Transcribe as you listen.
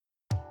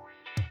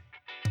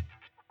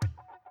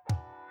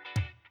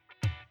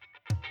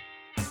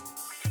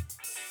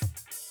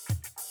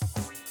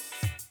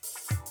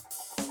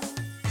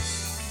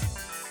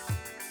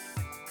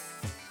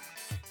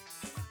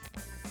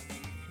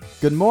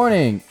Good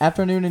morning,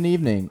 afternoon, and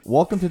evening.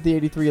 Welcome to the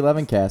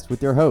 8311 cast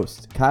with your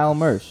hosts, Kyle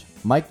Mersch,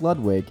 Mike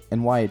Ludwig,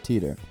 and Wyatt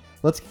Teeter.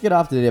 Let's kick it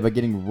off today by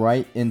getting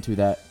right into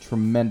that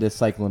tremendous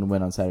Cyclone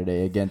win on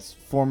Saturday against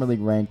formerly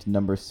ranked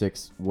number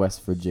 6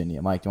 West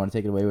Virginia. Mike, do you want to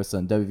take it away with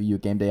some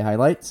WVU game day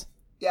highlights?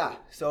 Yeah,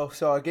 so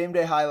our game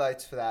day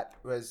highlights for that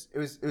was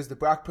the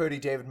Brock Purdy,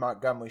 David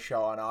Montgomery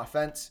show on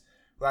offense.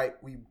 Right,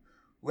 we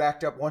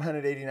racked up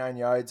 189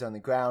 yards on the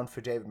ground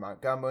for David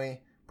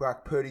Montgomery.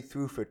 Brock Purdy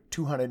threw for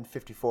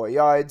 254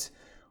 yards.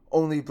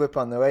 Only blip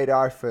on the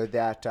radar for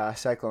that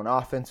Cyclone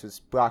offense was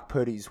Brock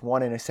Purdy's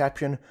one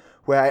interception,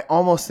 where I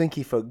almost think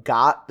he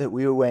forgot that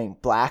we were wearing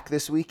black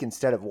this week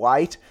instead of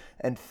white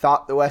and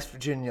thought the West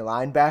Virginia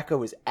linebacker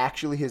was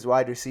actually his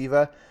wide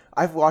receiver.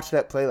 I've watched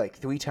that play like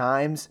 3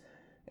 times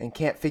and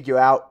can't figure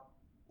out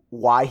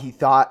why he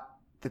thought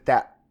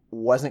that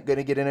wasn't going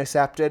to get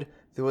intercepted.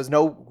 There was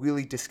no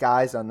really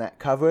disguise on that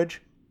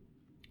coverage.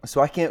 So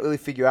I can't really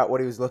figure out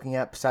what he was looking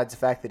at besides the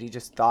fact that he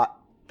just thought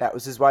that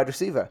was his wide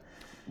receiver.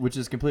 Which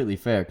is completely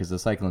fair because the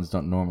Cyclones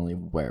don't normally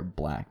wear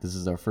black. This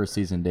is our first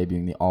season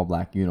debuting the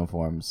all-black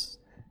uniforms.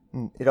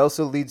 It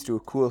also leads to a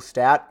cool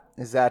stat,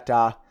 is that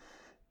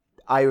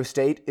Iowa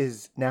State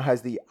now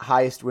has the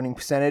highest winning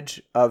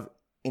percentage of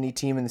any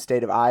team in the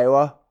state of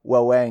Iowa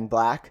while wearing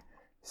black.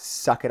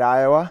 Suck it,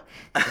 Iowa.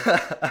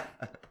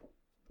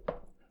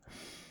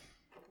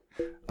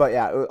 But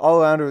yeah,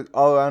 all around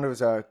it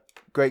was a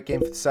great game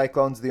for the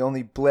Cyclones. The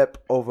only blip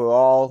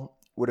overall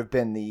would have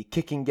been the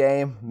kicking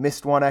game.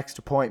 Missed one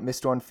extra point,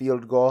 missed one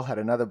field goal, had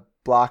another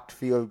blocked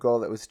field goal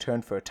that was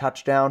turned for a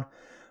touchdown.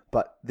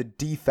 But the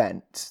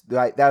defense,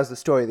 right, that was the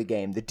story of the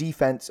game. The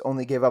defense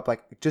only gave up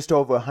like just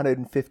over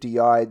 150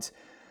 yards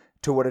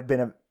to what had been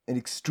an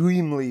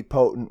extremely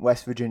potent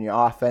West Virginia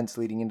offense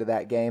leading into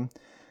that game.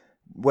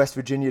 West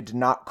Virginia did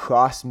not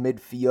cross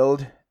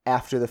midfield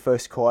after the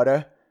first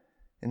quarter.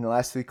 In the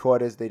last 3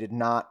 quarters, they did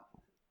not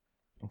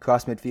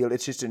cross midfield.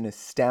 It's just an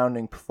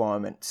astounding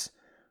performance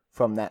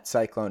from that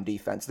Cyclone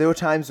defense. There were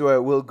times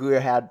where Will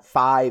Grier had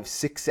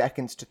 5-6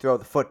 seconds to throw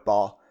the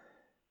football,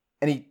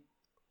 and he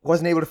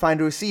wasn't able to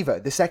find a receiver.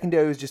 The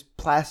secondary was just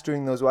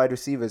plastering those wide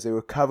receivers. They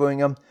were covering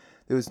them.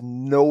 There was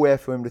nowhere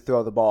for him to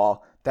throw the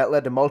ball. That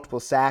led to multiple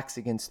sacks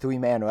against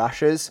 3-man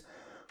rushes,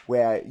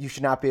 where you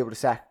should not be able to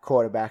sack a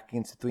quarterback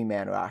against a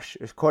 3-man rush.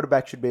 A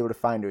quarterback should be able to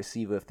find a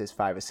receiver if there's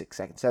 5 or 6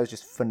 seconds. That was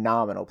just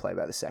phenomenal play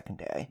by the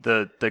secondary.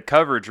 The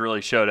coverage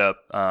really showed up.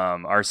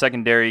 Our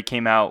secondary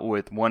came out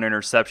with 1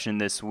 interception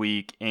this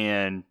week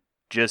and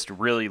just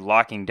really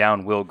locking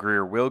down Will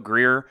Grier. Will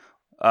Grier,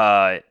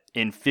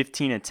 in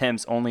 15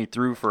 attempts, only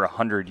threw for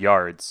 100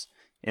 yards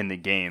in the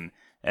game.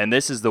 And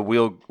this is the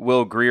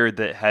Will Grier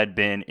that had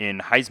been in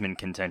Heisman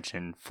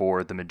contention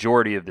for the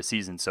majority of the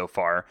season so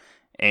far.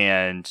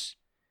 And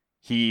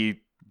he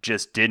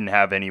just didn't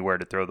have anywhere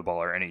to throw the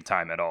ball or any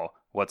time at all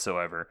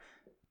whatsoever.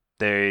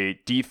 The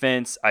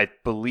defense, I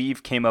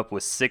believe, came up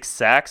with 6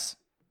 sacks.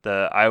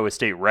 The Iowa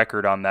State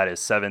record on that is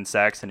 7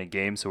 sacks in a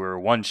game, so we were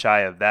 1 shy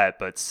of that.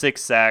 But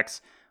 6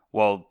 sacks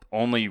while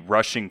only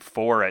rushing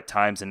 4 at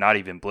times and not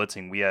even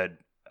blitzing. We had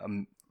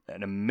an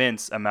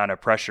immense amount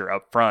of pressure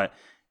up front,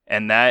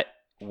 and that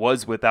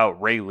was without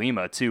Ray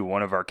Lima, too,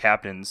 one of our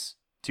captains,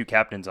 2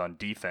 captains on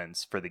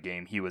defense for the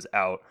game. He was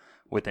out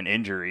with an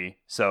injury,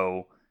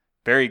 so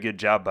very good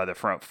job by the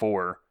front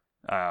 4,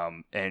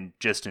 and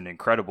just an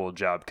incredible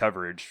job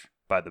coverage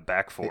by the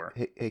back 4.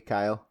 Hey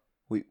Kyle,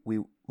 we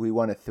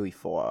won a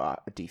 3-4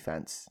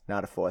 defense,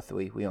 not a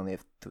 4-3. We only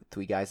have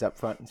 3 guys up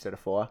front instead of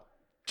 4.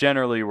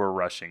 Generally,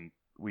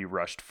 we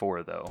rushed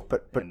 4 though,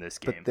 in this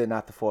game. But they're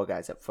not the 4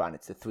 guys up front.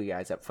 It's the 3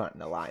 guys up front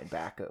and the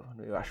linebacker.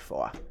 We rush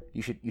 4.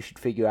 You should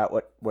figure out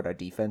what our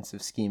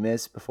defensive scheme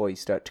is before you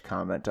start to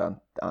comment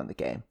on the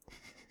game.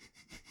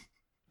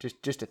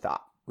 Just a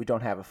thought. We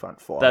don't have a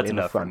front 4. That's we have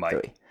enough a front for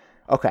Mike. 3.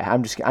 Okay,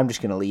 I'm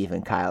just gonna leave,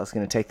 and Kyle's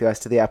gonna take the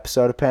rest of the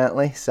episode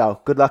apparently.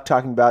 So good luck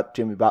talking about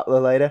Jimmy Butler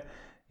later.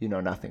 You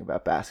know nothing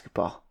about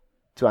basketball,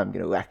 so I'm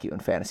gonna wreck you in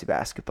fantasy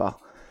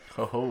basketball.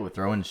 Oh,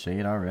 throwing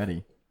shade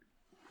already.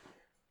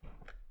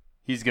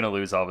 He's gonna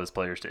lose all of his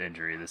players to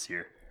injury this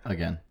year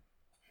Again.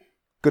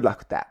 Good luck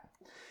with that.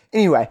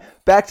 Anyway,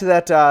 back to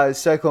that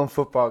Cyclone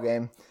football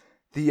game.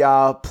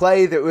 The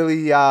play that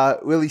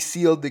really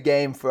sealed the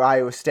game for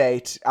Iowa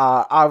State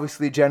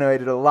obviously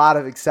generated a lot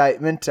of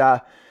excitement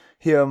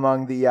here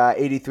among the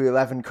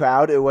 8311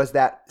 crowd. It was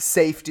that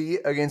safety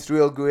against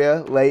Will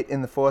Grier late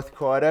in the 4th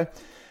quarter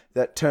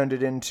that turned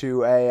it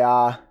into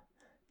a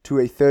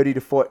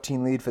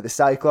 30-14 lead for the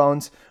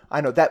Cyclones. I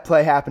know that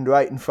play happened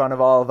right in front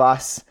of all of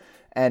us,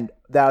 and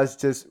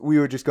we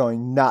were just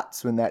going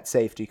nuts when that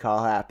safety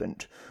call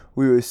happened.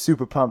 We were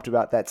super pumped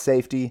about that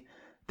safety.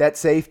 That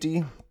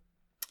safety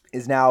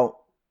is now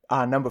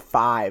number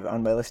 5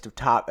 on my list of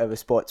top ever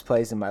sports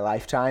plays in my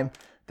lifetime.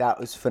 That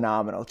was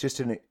phenomenal. Just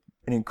an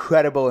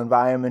incredible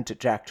environment at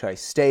Jack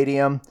Trice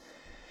Stadium.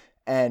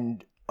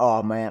 And,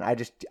 oh man, I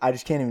just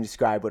can't even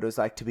describe what it was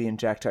like to be in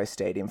Jack Trice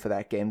Stadium for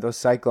that game. Those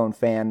Cyclone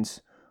fans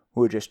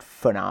were just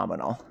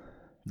phenomenal.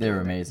 They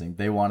were amazing.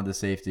 They wanted the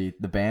safety.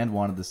 The band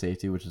wanted the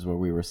safety, which is where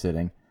we were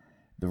sitting.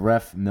 The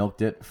ref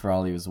milked it for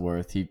all he was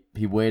worth.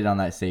 He waited on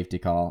that safety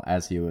call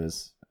as he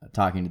was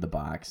talking to the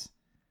box.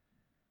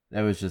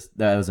 That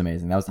was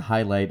amazing. That was the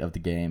highlight of the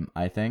game,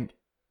 I think,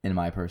 in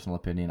my personal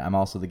opinion. I'm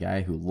also the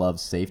guy who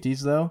loves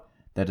safeties, though.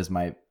 That is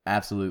my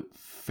absolute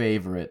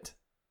favorite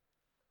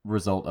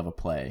result of a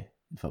play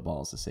in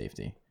football is a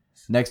safety.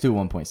 Next to a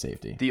 1-point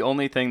safety. The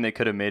only thing that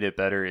could have made it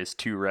better is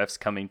two refs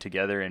coming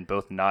together and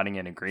both nodding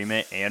in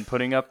agreement and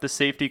putting up the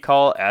safety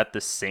call at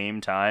the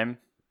same time.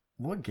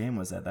 What game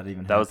was that?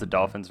 That was the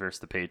Dolphins versus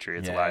the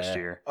Patriots last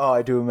year. Oh,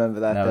 I do remember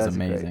that. That was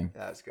amazing.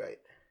 That was great.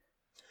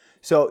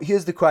 So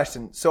here's the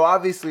question. So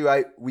obviously,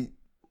 right,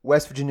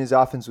 West Virginia's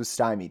offense was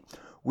stymied.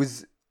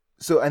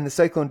 And the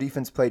Cyclone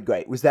defense played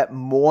great. Was that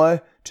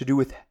more to do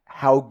with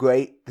how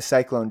great the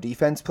Cyclone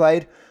defense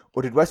played,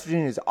 or did West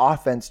Virginia's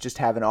offense just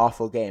have an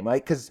awful game,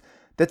 right? Because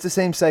that's the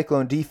same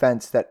Cyclone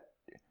defense that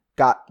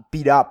got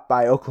beat up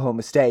by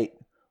Oklahoma State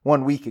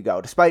 1 week ago.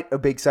 Despite a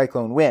big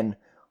Cyclone win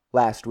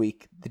last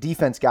week, the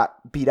defense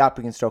got beat up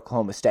against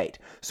Oklahoma State.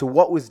 So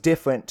what was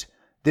different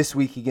this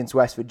week against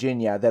West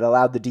Virginia that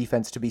allowed the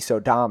defense to be so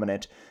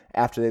dominant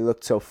after they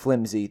looked so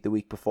flimsy the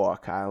week before?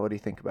 Kyle, what do you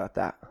think about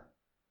that?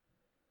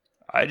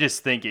 I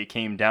just think it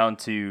came down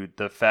to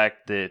the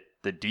fact that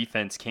the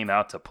defense came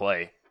out to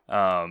play.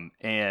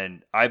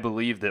 And I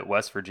believe that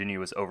West Virginia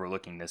was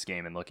overlooking this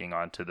game and looking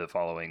on to the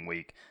following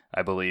week.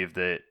 I believe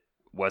that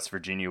West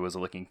Virginia was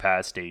looking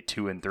past a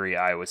 2-3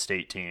 Iowa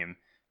State team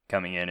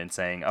coming in and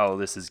saying, oh,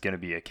 this is going to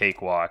be a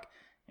cakewalk.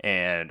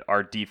 And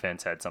our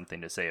defense had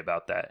something to say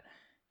about that.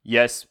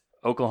 Yes,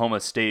 Oklahoma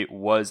State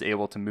was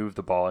able to move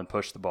the ball and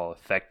push the ball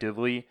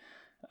effectively.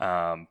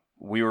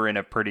 We were in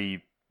a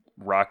pretty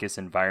raucous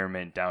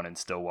environment down in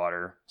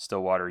Stillwater.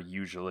 Stillwater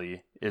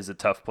usually is a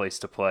tough place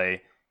to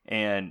play.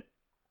 And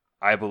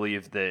I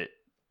believe that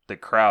the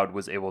crowd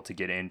was able to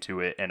get into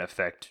it and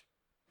affect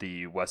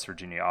the West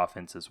Virginia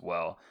offense as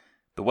well.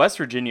 The West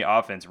Virginia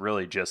offense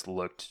really just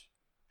looked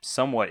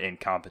somewhat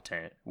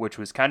incompetent, which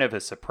was kind of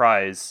a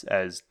surprise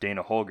as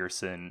Dana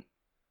Holgerson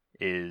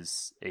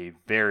is a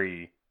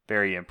very,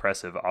 very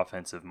impressive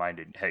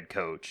offensive-minded head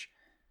coach.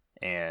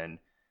 And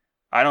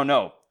I don't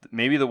know,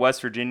 maybe the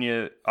West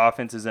Virginia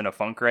offense is in a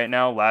funk right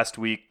now. Last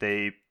week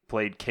they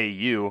played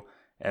KU,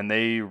 and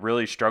they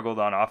really struggled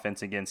on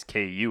offense against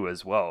KU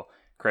as well.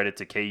 Credit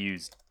to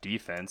KU's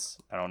defense.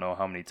 I don't know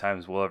how many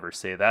times we'll ever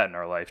say that in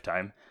our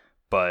lifetime.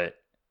 But,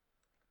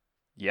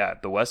 yeah,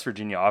 the West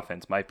Virginia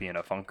offense might be in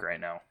a funk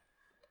right now.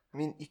 I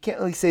mean, you can't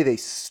really say they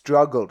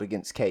struggled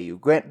against KU.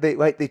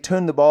 They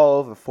turned the ball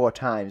over 4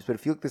 times, but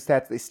if you look at the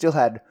stats, they still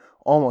had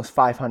almost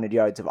 500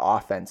 yards of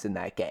offense in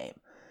that game.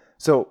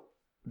 So,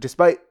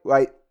 despite,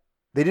 they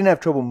didn't have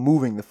trouble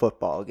moving the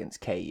football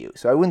against KU.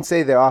 So I wouldn't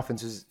say their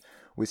offense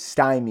was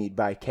stymied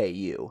by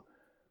KU.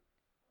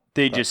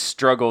 They just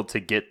struggled to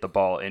get the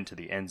ball into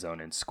the end zone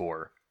and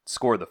score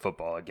the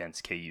football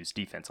against KU's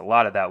defense. A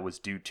lot of that was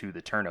due to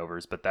the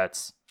turnovers, but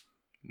that's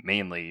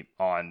mainly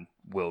on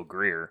Will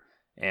Grier.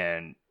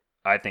 And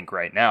I think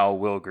right now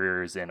Will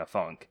Grier is in a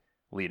funk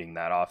leading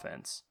that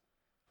offense.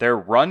 Their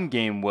run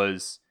game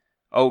was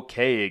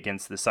okay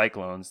against the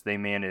Cyclones. They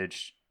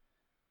managed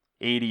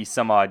 80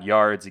 some odd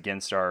yards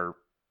against our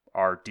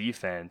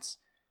defense.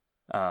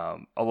 A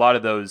lot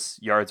of those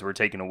yards were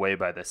taken away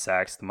by the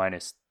sacks, the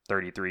minus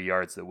 33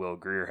 yards that Will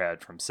Grier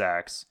had from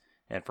sacks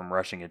and from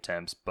rushing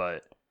attempts,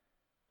 but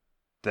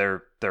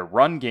their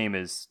run game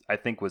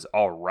was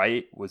all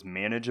right, was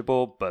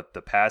manageable, but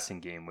the passing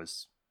game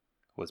was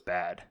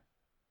bad.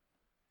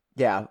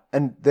 Yeah,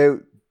 and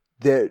their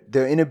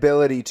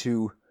inability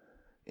to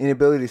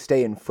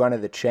stay in front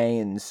of the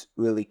chains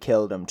really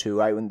killed them too.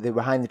 Right, when they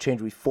were behind the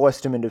chains, we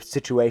forced them into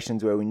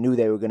situations where we knew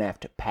they were going to have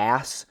to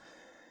pass.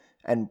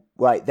 And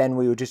then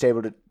we were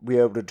able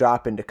to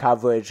drop into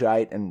coverage,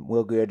 right? And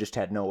Will Grier just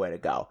had nowhere to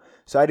go.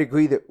 So I'd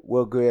agree that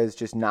Will Grier is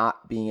just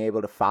not being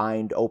able to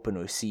find open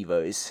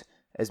receivers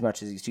as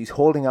much as he's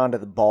holding on to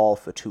the ball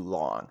for too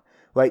long,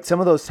 right?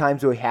 Some of those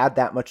times where he had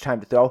that much time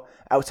to throw,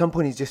 at some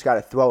point he's just got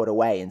to throw it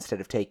away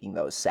instead of taking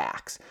those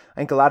sacks.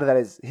 I think a lot of that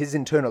is his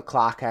internal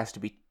clock has to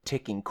be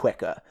ticking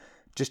quicker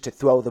just to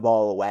throw the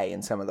ball away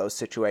in some of those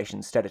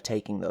situations instead of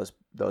taking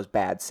those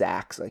bad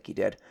sacks like he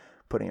did,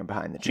 putting him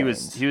behind the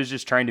chains. He was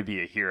just trying to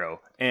be a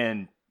hero,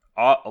 and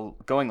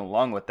going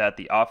along with that,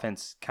 the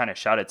offense kind of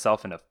shot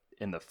itself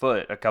in the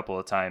foot a couple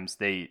of times.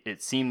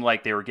 It seemed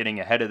like they were getting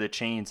ahead of the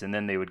chains, and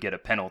then they would get a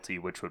penalty,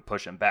 which would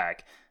push them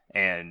back,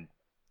 and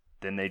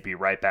then they'd be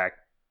right back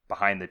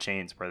behind the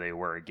chains where they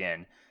were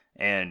again.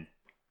 And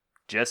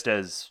just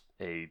as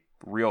a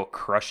real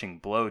crushing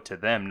blow to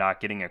them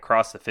not getting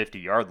across the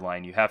 50-yard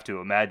line, you have to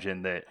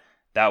imagine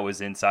that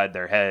was inside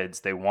their heads.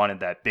 They wanted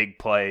that big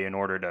play in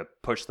order to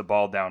push the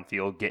ball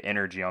downfield, get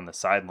energy on the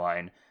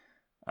sideline.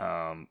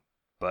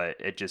 But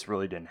it just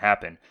really didn't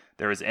happen.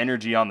 There was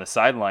energy on the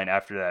sideline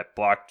after that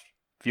blocked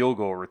field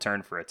goal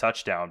return for a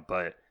touchdown,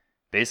 but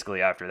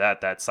basically after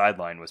that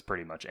sideline was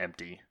pretty much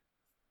empty.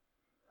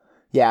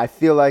 Yeah, I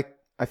feel like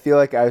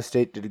Iowa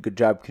State did a good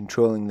job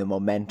controlling the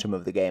momentum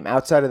of the game.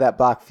 Outside of that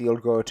blocked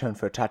field goal return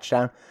for a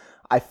touchdown,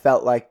 I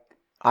felt like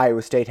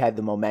Iowa State had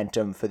the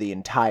momentum for the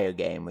entire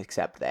game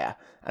except there.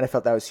 And I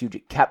felt that was huge.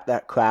 It kept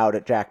that crowd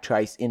at Jack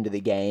Trice into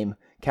the game,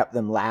 kept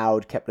them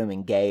loud, kept them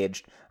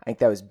engaged. I think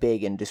that was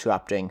big in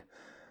disrupting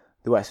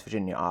the West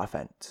Virginia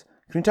offense.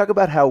 Can we talk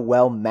about how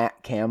well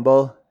Matt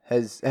Campbell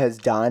has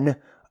done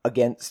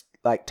against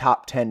like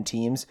top 10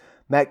 teams?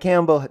 Matt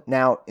Campbell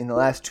now in the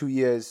last 2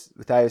 years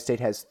with Iowa State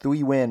has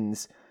 3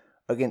 wins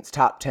against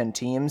top 10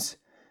 teams.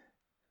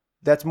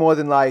 That's more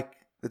than like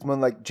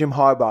Jim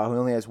Harbaugh, who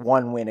only has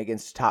 1 win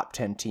against a top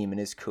 10 team in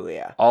his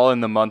career. All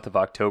in the month of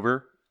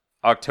October.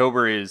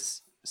 October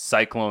is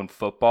Cyclone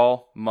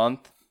football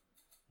month.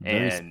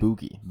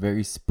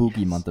 Very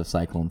spooky month of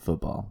Cyclone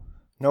football.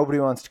 Nobody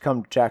wants to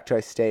come to Jack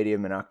Trice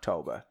Stadium in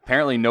October.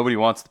 Apparently nobody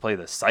wants to play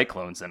the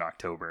Cyclones in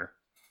October.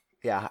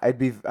 Yeah, I'd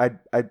be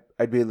a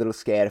little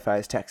scared if I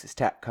was Texas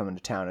Tech coming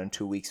to town in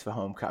 2 weeks for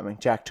homecoming.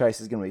 Jack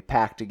Trice is going to be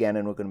packed again,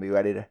 and we're going to be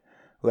ready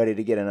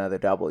to get another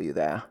W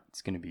there.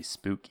 It's going to be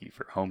spooky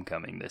for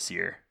homecoming this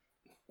year.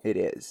 It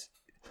is.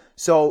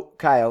 So,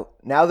 Kyle,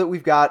 now that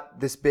we've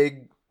got this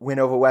big win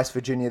over West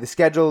Virginia, the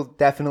schedule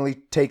definitely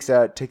takes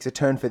a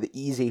turn for the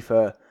easy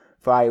for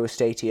Iowa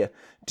State here.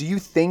 Do you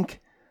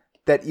think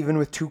that even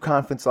with 2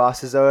 conference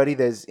losses already,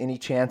 there's any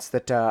chance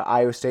that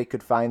Iowa State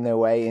could find their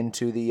way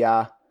into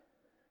the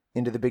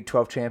Big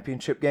 12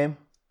 championship game?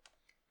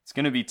 It's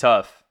going to be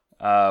tough.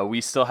 We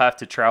still have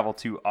to travel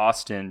to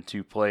Austin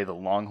to play the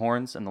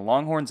Longhorns, and the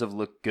Longhorns have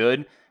looked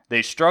good.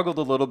 They struggled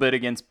a little bit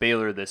against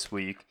Baylor this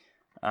week,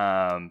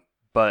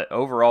 but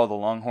overall the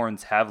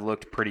Longhorns have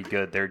looked pretty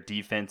good. Their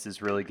defense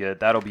is really good.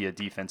 That'll be a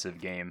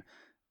defensive game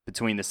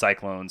between the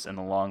Cyclones and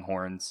the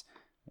Longhorns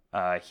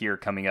here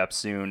coming up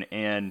soon,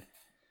 and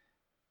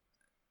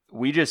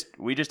we just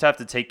have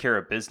to take care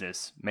of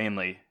business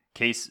mainly.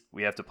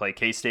 We have to play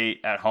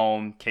K-State at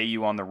home,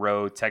 KU on the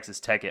road, Texas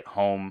Tech at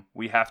home.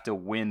 We have to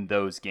win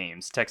those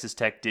games. Texas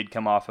Tech did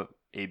come off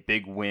a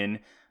big win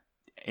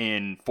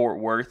in Fort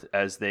Worth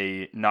as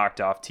they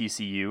knocked off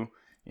TCU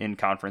in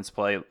conference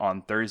play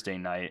on Thursday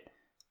night.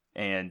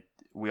 And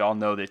we all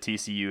know that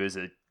TCU is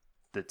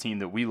the team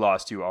that we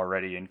lost to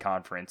already in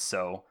conference.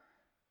 So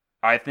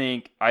I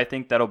think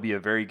that'll be a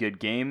very good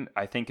game.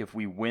 I think if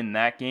we win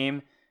that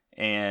game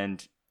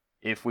and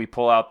if we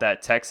pull out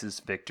that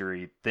Texas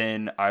victory,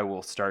 then I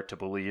will start to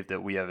believe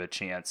that we have a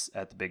chance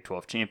at the Big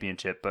 12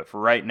 championship. But for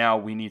right now,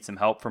 we need some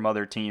help from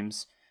other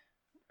teams,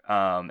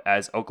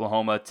 as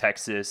Oklahoma,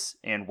 Texas,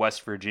 and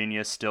West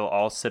Virginia still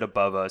all sit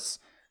above us.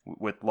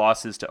 With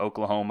losses to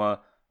Oklahoma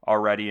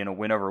already and a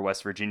win over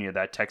West Virginia,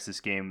 that Texas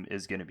game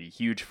is going to be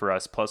huge for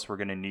us. Plus, we're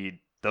going to need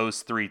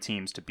those 3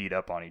 teams to beat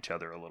up on each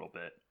other a little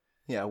bit.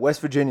 Yeah, West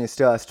Virginia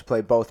still has to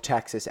play both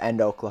Texas and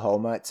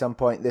Oklahoma at some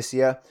point this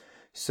year.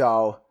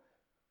 So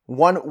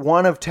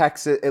one of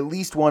Texas, at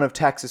least one of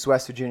Texas,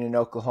 West Virginia, and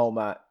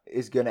Oklahoma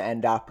is going to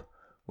end up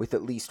with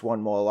at least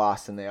one more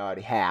loss than they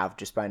already have,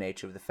 just by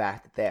nature of the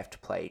fact that they have to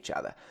play each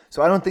other.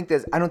 So I don't think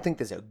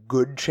there's a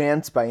good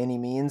chance by any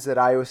means that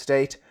Iowa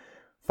State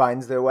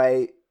finds their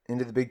way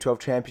into the Big 12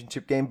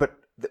 championship game. But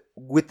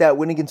with that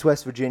win against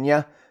West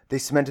Virginia, they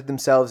cemented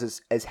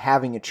themselves as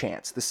having a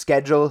chance. The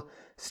schedule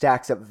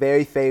stacks up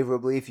very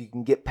favorably. If you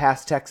can get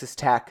past Texas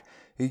Tech,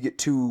 we get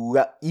 2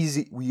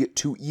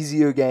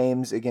 easier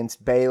games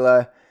against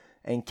Baylor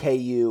and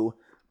KU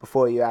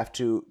before you have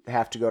to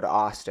go to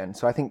Austin.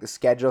 So I think the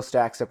schedule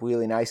stacks up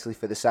really nicely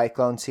for the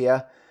Cyclones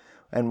here,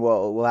 and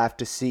we'll have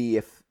to see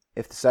if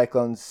the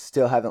Cyclones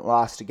still haven't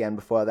lost again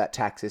before that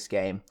Texas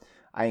game.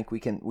 I think we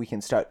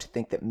can start to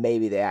think that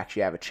maybe they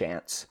actually have a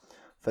chance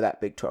for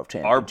that Big 12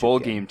 championship. Our bowl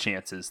game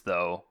chances,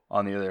 though,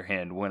 on the other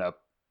hand, went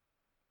up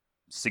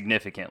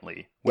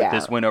significantly with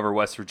this win over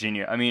West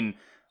Virginia. I mean,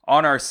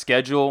 on our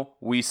schedule,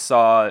 we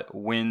saw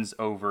wins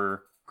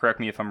over, correct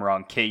me if I'm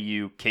wrong,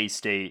 KU,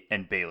 K-State,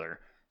 and Baylor.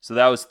 So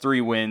that was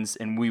 3 wins,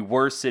 and we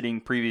were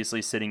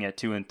previously sitting at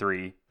 2 and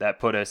 3. That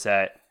put us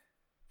at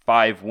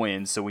 5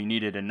 wins, so we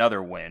needed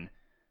another win.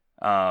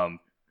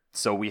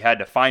 So we had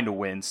to find a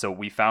win, so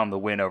we found the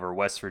win over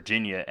West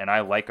Virginia, and I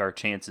like our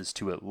chances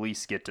to at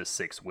least get to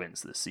 6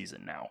 wins this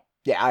season now.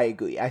 Yeah, I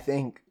agree. I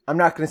think I'm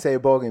not going to say a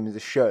bowl game is a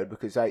should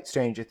because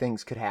stranger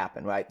things could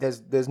happen, right?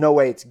 There's no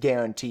way it's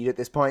guaranteed at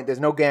this point. There's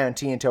no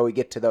guarantee until we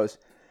get to that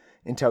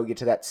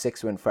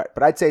 6-win threat.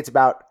 But I'd say it's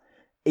about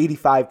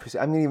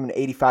 85%. I'm going to give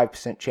an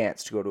 85%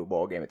 chance to go to a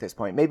bowl game at this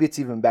point. Maybe it's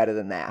even better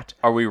than that.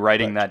 Are we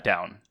writing that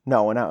down?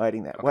 No, we're not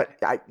writing that.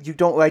 Okay. You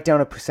don't write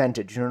down a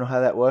percentage. You don't know how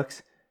that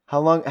works. How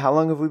long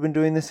have we been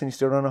doing this and you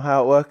still don't know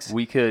how it works?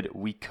 We could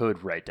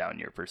write down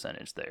your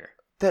percentage there.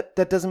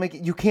 That doesn't make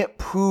it. You can't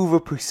prove a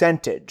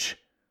percentage.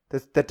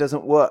 That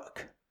doesn't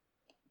work.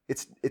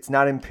 It's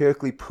not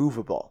empirically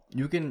provable.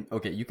 You can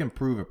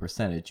prove a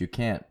percentage. You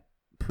can't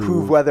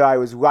prove whether I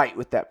was right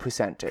with that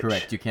percentage.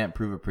 Correct. You can't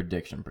prove a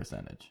prediction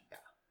percentage.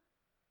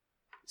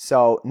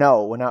 So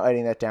no, we're not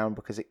writing that down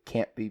because it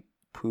can't be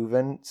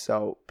proven.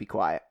 So be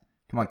quiet.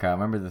 Come on, Kyle.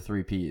 Remember the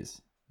 3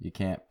 Ps. You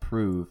can't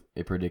prove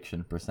a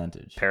prediction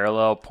percentage.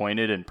 Parallel,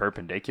 pointed, and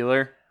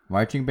perpendicular.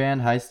 Marching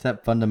band high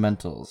step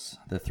fundamentals.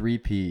 The 3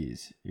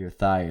 Ps. Your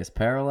thigh is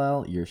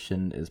parallel, your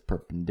shin is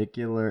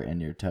perpendicular,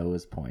 and your toe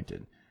is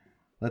pointed.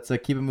 Let's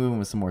keep it moving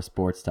with some more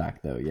sports talk,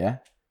 though, yeah?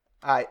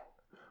 All right.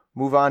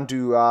 Move on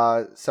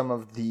to some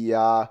of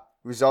the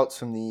results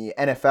from the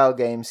NFL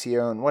games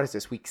here on, what is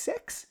this, week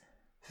 6? Is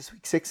this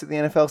week 6 of the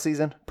NFL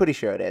season? Pretty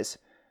sure it is.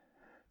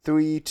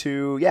 3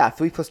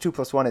 plus 2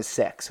 plus 1 is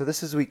 6. So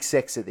this is week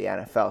 6 of the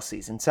NFL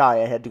season.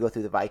 Sorry, I had to go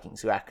through the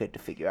Vikings record to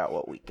figure out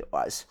what week it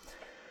was.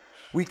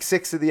 Week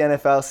 6 of the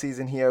NFL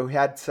season here. We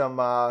had some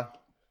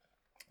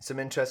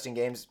interesting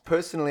games.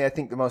 Personally, I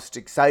think the most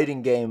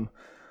exciting game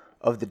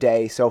of the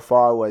day so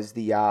far was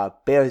the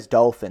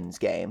Bears-Dolphins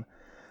game.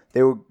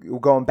 They were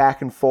going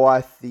back and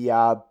forth.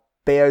 The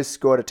Bears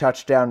scored a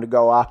touchdown to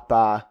go up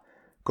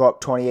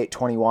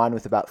 28-21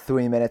 with about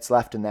 3 minutes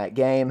left in that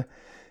game.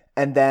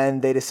 And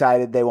then they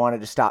decided they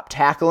wanted to stop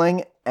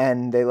tackling,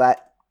 and they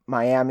let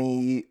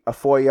Miami, a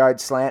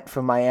 4-yard slant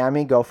from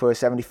Miami, go for a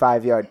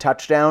 75-yard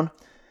touchdown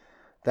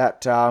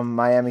that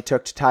Miami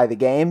took to tie the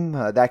game.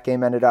 That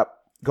game ended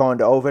up going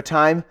to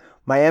overtime.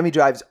 Miami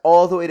drives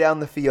all the way down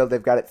the field.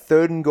 They've got it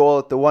 3rd and goal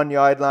at the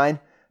 1-yard line.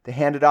 They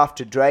hand it off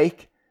to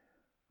Drake,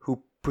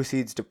 who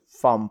proceeds to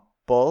fumble.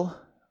 All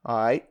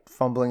right,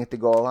 fumbling at the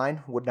goal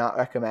line. Would not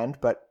recommend,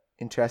 but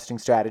interesting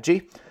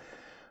strategy.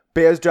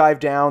 Bears drive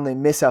down. They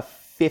miss a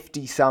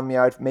 50-some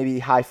yard, maybe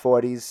high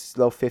 40s,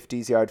 low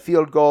 50s yard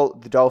field goal.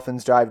 The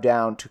Dolphins drive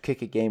down to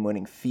kick a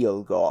game-winning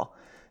field goal.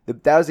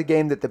 That was a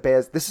game that the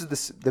Bears.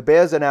 The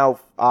Bears are now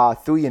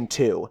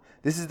 3-2.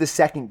 This is the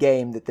second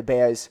game that the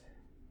Bears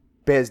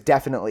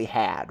definitely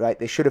had. Right,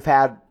 they should have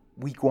had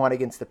week 1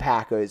 against the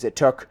Packers. It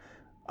took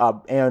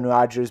Aaron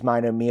Rodgers'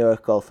 minor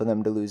miracle for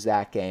them to lose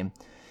that game,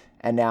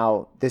 and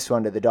now this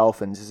one to the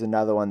Dolphins is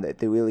another one that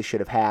they really should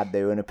have had.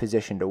 They were in a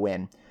position to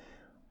win.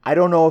 I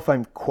don't know if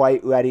I'm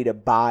quite ready to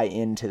buy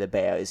into the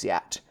Bears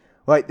yet.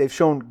 Right, they've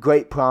shown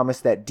great promise.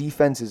 That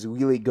defense is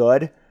really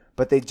good,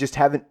 but they just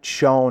haven't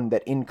shown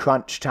that in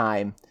crunch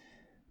time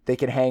they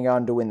can hang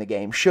on to win the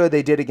game. Sure,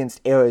 they did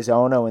against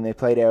Arizona when they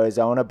played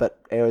Arizona, but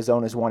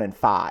Arizona's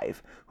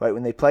 1-5. Right,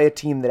 when they play a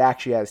team that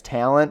actually has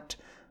talent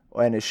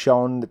and has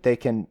shown that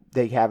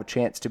they have a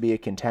chance to be a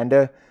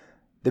contender,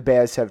 the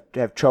Bears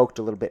have choked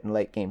a little bit in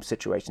late game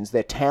situations.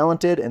 They're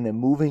talented and they're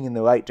moving in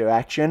the right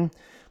direction,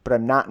 but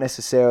I'm not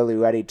necessarily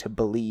ready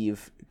to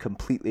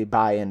completely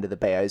buy into the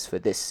Bears for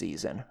this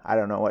season. I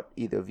don't know what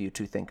either of you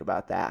two think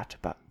about that,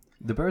 but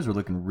The Bears were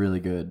looking really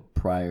good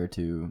prior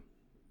to,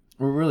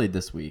 or really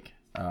this week.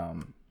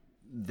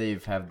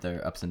 They've had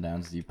their ups and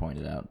downs, as you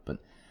pointed out, but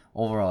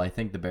overall, I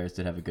think the Bears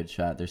did have a good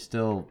shot. They're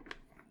still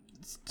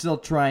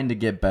trying to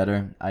get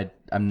better.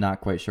 I'm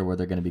not quite sure where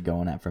they're going to be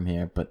going at from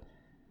here, but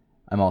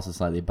I'm also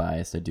slightly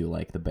biased. I do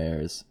like the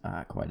Bears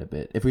quite a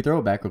bit. If we throw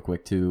it back real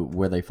quick to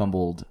where they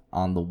fumbled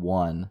on the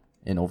 1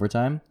 in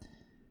overtime,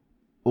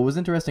 what was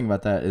interesting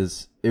about that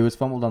is it was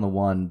fumbled on the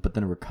 1, but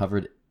then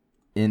recovered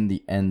in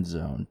the end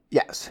zone.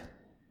 yes.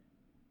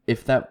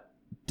 If that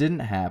didn't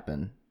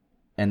happen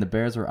and the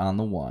Bears were on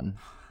the 1...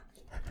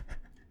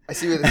 I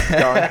see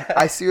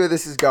where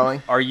this is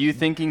going. Are you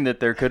thinking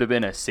that there could have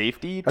been a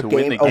safety to A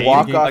win the game, game? a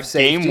walk-off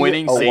safety,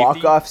 game-winning a safety?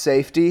 walk-off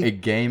safety. A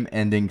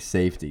game-ending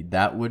safety.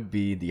 That would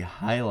be the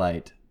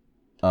highlight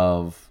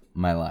of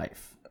my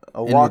life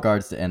in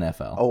regards to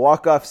NFL. A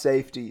walk-off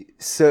safety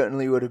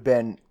certainly would have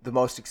been the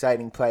most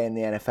exciting play in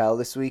the NFL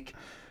this week,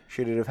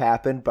 should it have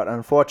happened. But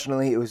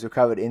unfortunately, it was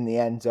recovered in the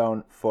end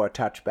zone for a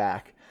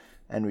touchback,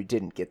 and we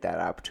didn't get that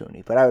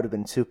opportunity. But I would have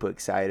been super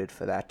excited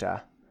for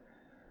that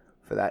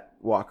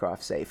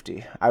walk-off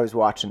safety. I was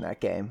watching that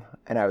game,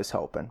 and I was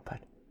hoping, but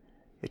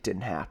it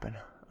didn't happen,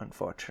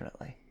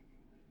 unfortunately.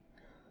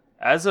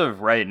 As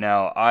of right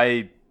now,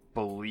 I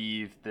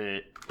believe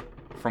that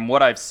from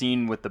what I've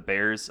seen with the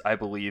Bears, I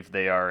believe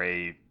they are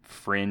a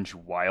fringe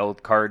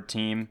wild card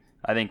team.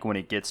 I think when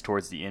it gets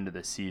towards the end of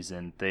the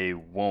season, they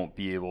won't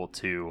be able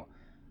to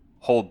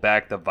hold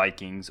back the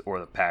Vikings or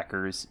the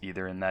Packers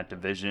either in that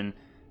division.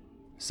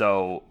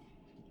 So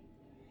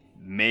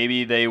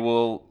maybe they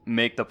will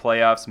make the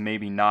playoffs,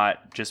 maybe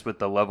not, just with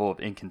the level of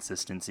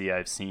inconsistency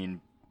I've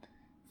seen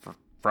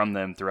from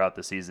them throughout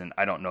the season.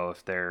 I don't know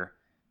if they're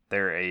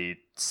a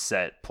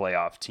set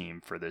playoff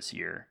team for this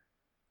year.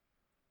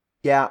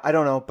 Yeah, I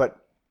don't know,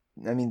 but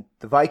I mean,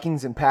 the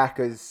Vikings and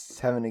Packers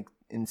haven't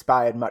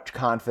inspired much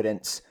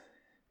confidence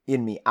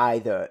in me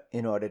either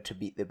in order to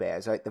beat the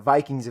Bears. Right? The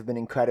Vikings have been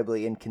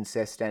incredibly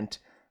inconsistent.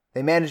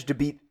 They managed to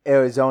beat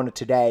Arizona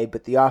today,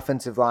 but the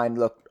offensive line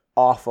looked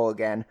awful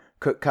again.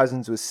 Kirk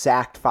Cousins was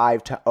sacked 4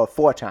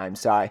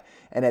 times,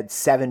 and had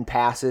 7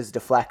 passes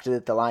deflected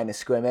at the line of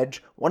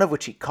scrimmage, one of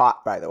which he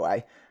caught, by the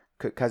way.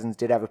 Kirk Cousins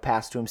did have a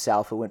pass to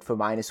himself. It went for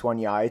 -1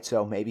 yard,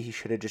 so maybe he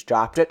should have just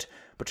dropped it.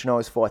 But it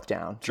was 4th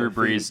down. Drew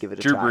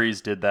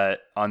Brees did that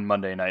on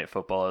Monday Night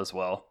Football as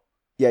well.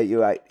 Yeah,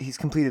 you're right. He's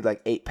completed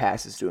like 8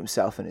 passes to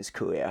himself in his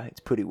career. It's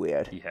pretty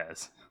weird. He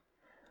has.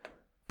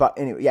 But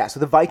anyway, yeah, so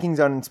the Vikings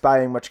aren't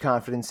inspiring much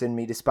confidence in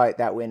me despite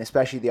that win,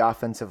 especially the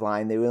offensive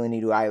line. They really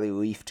need Riley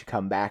Reif to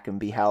come back and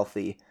be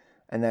healthy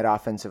and that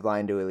offensive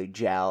line to really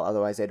gel.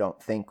 Otherwise, I don't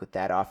think with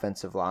that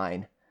offensive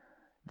line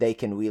they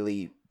can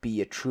really be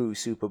a true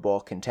Super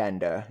Bowl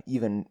contender,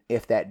 even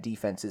if that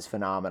defense is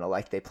phenomenal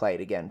like they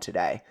played again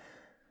today.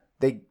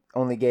 they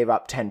only gave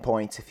up 10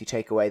 points if you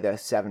take away the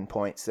 7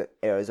 points that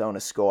Arizona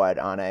scored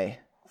on a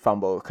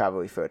fumble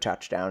recovery for a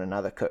touchdown,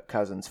 another Kirk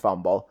Cousins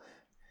fumble.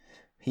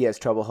 He has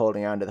trouble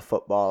holding on to the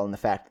football, and the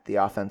fact that the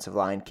offensive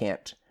line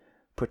can't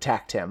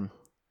protect him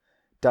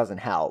doesn't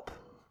help.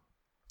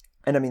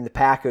 And I mean, the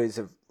Packers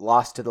have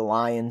lost to the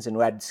Lions and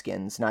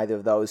Redskins. Neither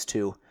of those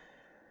two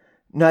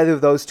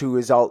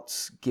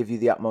results give you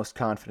the utmost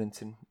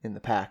confidence in the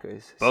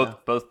Packers.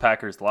 Both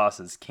Packers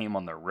losses came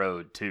on the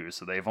road too,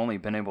 so they've only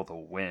been able to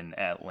win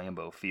at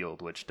Lambeau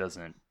Field, which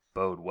doesn't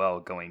bode well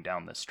going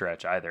down the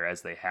stretch either,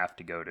 as they have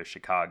to go to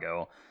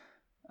Chicago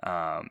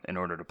in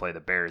order to play the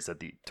Bears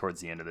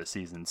towards the end of the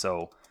season.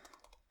 So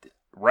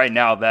right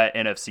now, that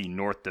NFC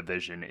North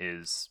division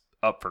is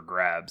up for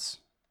grabs,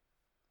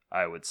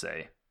 I would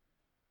say.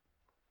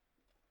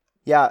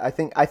 Yeah, I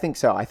think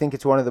so. I think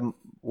it's one of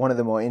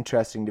the more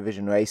interesting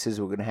division races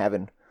we're going to have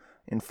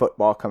in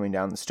football coming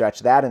down the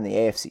stretch. That and the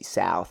AFC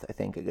South, I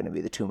think, are going to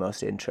be the two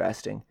most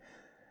interesting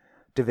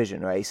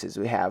division races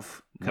we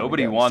have.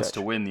 Nobody wants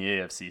to win the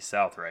AFC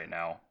South right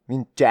now. I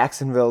mean,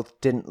 Jacksonville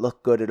didn't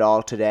look good at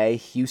all today.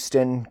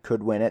 Houston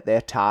could win it.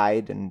 They're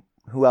tied. And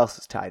who else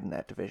is tied in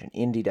that division?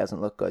 Indy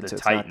doesn't look good, so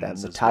it's not them.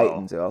 The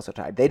Titans are also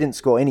tied. They didn't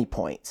score any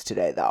points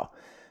today, though,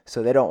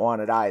 so they don't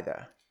want it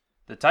either.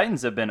 The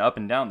Titans have been up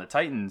and down. The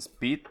Titans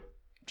beat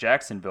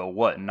Jacksonville,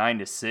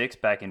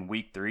 9-6 back in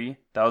week 3?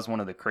 That was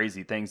one of the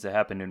crazy things that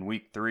happened in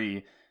week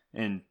 3.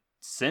 And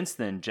since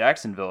then,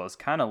 Jacksonville has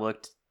kind of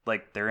looked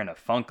like they're in a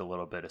funk a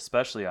little bit,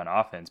 especially on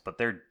offense. But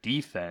their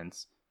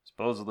defense,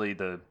 supposedly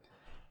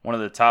one of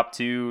the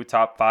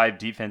top 5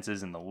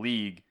 defenses in the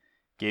league,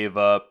 gave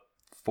up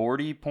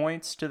 40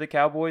 points to the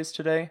Cowboys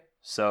today.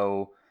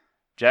 So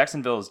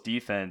Jacksonville's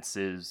defense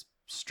is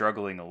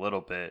struggling a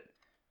little bit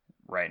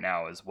right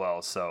now as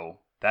well. So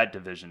that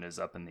division is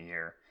up in the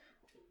air.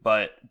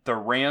 But the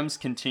Rams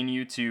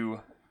continue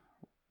to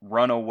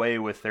run away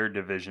with their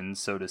division,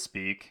 so to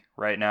speak.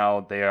 Right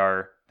now, they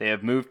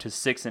have moved to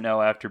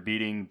 6-0 after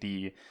beating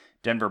the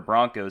Denver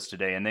Broncos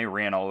today, and they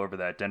ran all over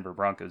that Denver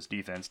Broncos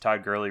defense.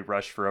 Todd Gurley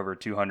rushed for over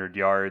 200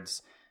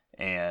 yards,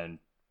 and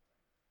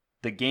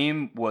the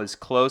game was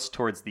close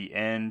towards the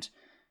end.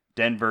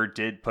 Denver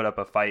did put up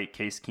a fight.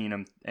 Case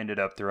Keenum ended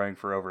up throwing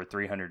for over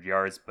 300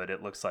 yards, but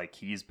it looks like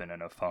he's been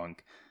in a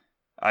funk.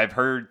 I've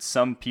heard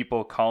some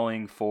people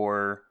calling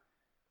for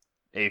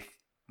a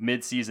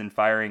midseason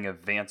firing of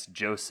Vance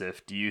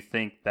Joseph. Do you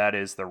think that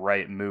is the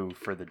right move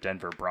for the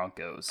Denver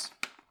Broncos?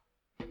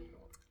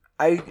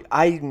 I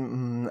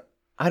don't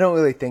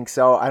really think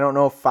so. I don't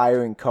know if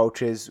firing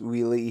coaches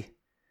really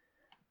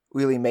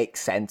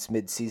makes sense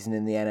midseason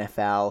in the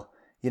NFL.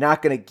 You're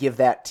not going to give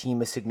that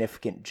team a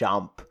significant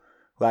jump,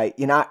 right?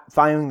 You're not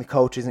firing the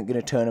coach isn't going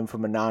to turn them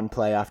from a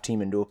non-playoff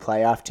team into a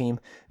playoff team.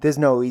 There's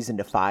no reason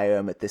to fire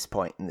them at this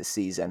point in the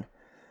season.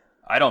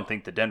 I don't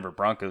think the Denver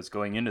Broncos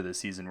going into the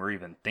season were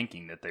even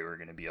thinking that they were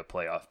going to be a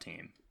playoff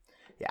team.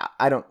 Yeah,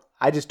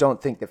 I just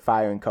don't think that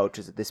firing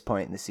coaches at this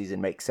point in the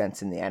season makes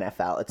sense in the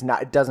NFL.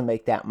 It doesn't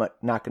make that much,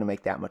 not going to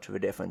make that much of a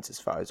difference as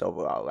far as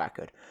overall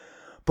record.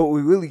 But what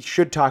we really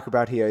should talk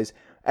about here is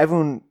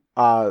everyone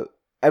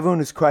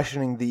is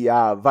questioning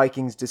the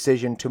Vikings'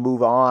 decision to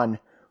move on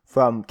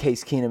from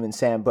Case Keenum and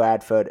Sam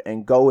Bradford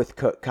and go with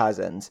Kirk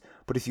Cousins.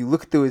 But if you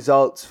look at the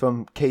results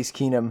from Case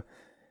Keenum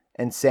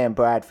and Sam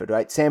Bradford,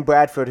 right? Sam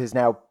Bradford has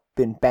now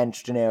been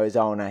benched in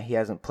Arizona. He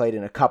hasn't played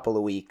in a couple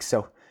of weeks,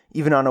 so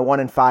even on a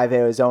 1-5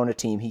 Arizona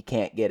team, he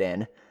can't get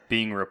in.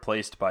 Being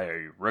replaced by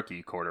a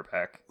rookie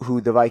quarterback,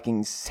 who the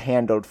Vikings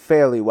handled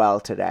fairly well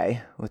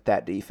today with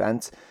that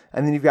defense.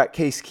 And then you've got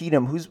Case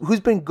Keenum, who's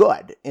been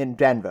good in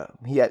Denver.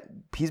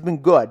 He's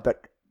been good,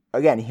 but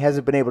again, he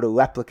hasn't been able to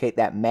replicate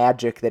that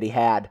magic that he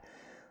had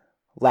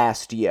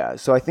last year.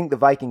 So I think the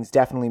Vikings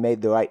definitely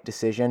made the right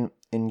decision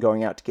in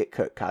going out to get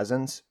Kirk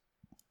Cousins.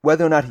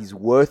 Whether or not he's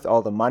worth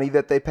all the money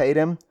that they paid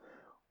him,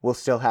 we'll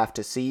still have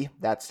to see.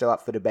 That's still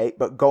up for debate.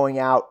 But going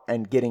out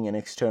and getting an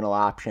external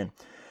option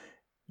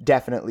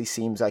definitely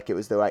seems like it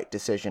was the right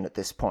decision at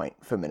this point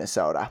for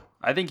Minnesota.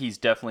 I think he's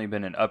definitely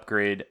been an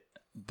upgrade.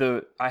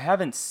 I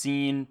haven't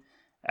seen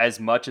as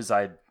much as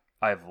I've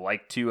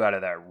liked to out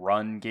of that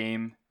run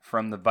game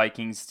from the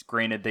Vikings.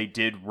 Granted, they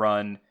did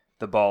run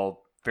the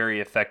ball very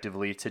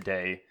effectively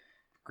today.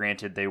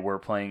 Granted, they were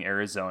playing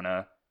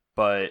Arizona,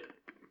 but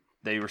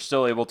they were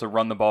still able to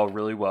run the ball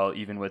really well,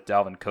 even with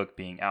Dalvin Cook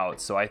being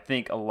out. So I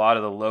think a lot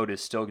of the load is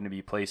still going to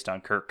be placed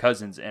on Kirk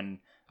Cousins, and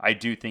I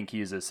do think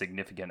he is a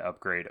significant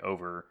upgrade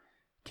over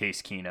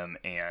Case Keenum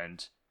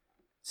and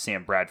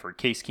Sam Bradford.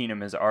 Case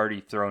Keenum has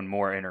already thrown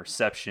more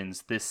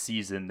interceptions this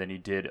season than he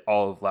did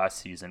all of last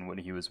season when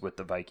he was with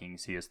the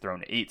Vikings. He has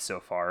thrown 8 so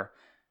far.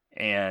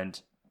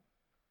 And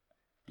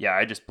yeah,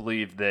 I just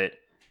believe that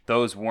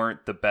those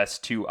weren't the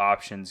best 2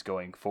 options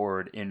going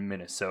forward in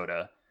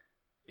Minnesota.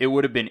 It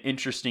would have been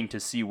interesting to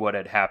see what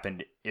had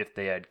happened if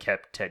they had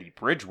kept Teddy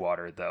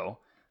Bridgewater, though,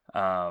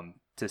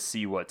 to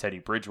see what Teddy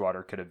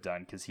Bridgewater could have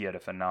done, because he had a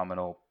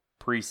phenomenal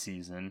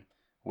preseason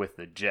with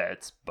the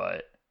Jets.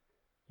 But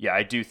yeah,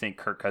 I do think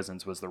Kirk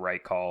Cousins was the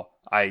right call.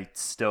 I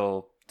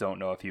still don't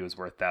know if he was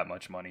worth that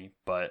much money,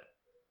 but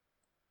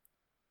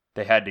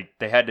they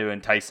had to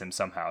entice him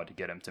somehow to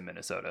get him to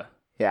Minnesota.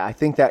 Yeah, I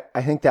think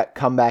that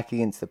comeback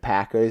against the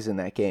Packers in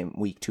that game,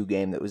 Week 2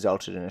 game that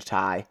resulted in a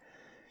tie,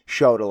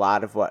 showed a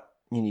lot of what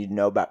you need to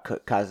know about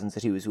Kirk Cousins,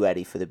 that he was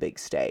ready for the big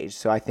stage.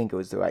 So I think it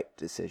was the right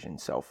decision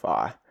so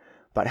far.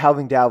 But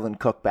having Dalvin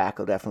Cook back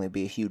will definitely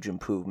be a huge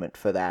improvement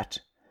for that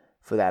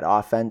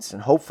offense,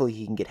 and hopefully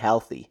he can get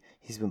healthy.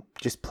 He's been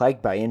just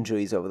plagued by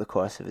injuries over the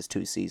course of his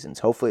 2 seasons.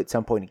 Hopefully at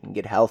some point he can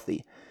get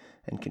healthy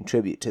and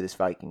contribute to this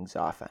Vikings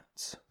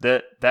offense.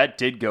 That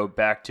did go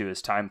back to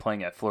his time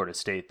playing at Florida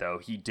State, though.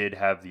 He did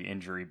have the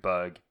injury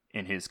bug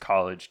in his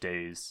college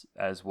days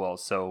as well.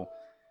 So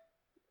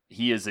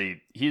he is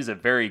a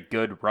very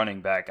good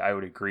running back. I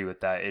would agree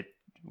with that.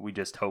 We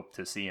just hope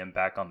to see him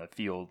back on the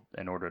field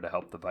in order to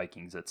help the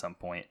Vikings at some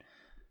point.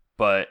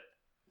 But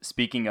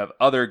speaking of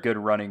other good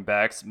running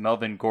backs,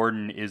 Melvin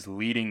Gordon is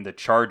leading the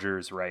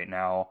Chargers right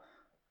now,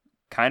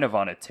 kind of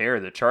on a tear.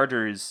 The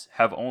Chargers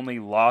have only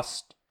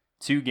lost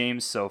 2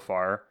 games so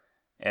far,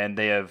 and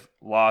they have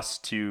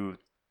lost to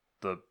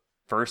the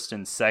first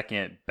and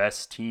second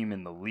best team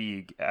in the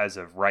league as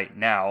of right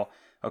now,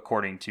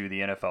 according to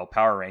the NFL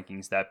Power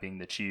Rankings, that being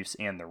the Chiefs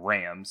and the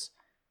Rams.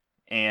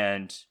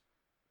 And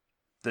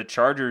the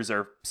Chargers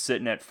are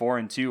sitting at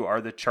 4-2. Are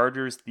the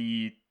Chargers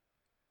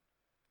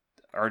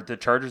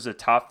a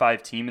top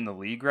 5 team in the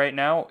league right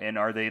now? And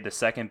are they the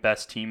second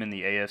best team in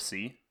the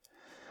AFC?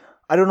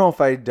 I don't know if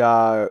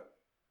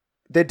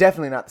they're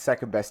definitely not the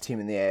second best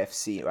team in the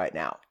AFC right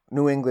now.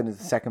 New England is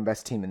the second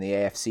best team in the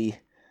AFC.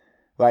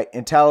 Right?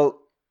 Until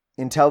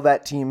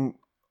that team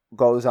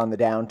goes on the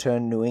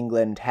downturn, New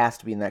England has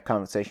to be in that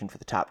conversation for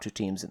the top 2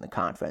 teams in the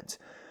conference.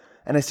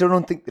 And I still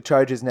don't think the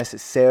Chargers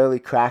necessarily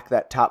crack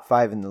that top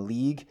 5 in the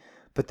league,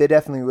 but they're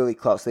definitely really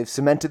close. They've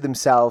cemented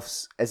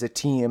themselves as a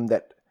team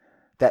that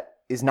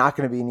is not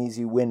going to be an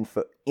easy win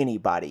for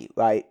anybody,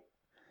 right?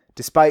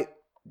 Despite,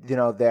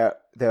 their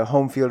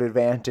home field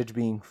advantage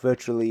being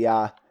virtually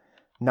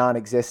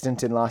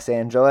non-existent in Los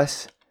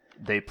Angeles.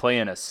 They play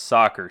in a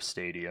soccer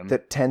stadium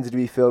that tends to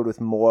be filled with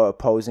more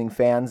opposing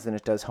fans than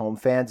it does home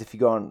fans. If you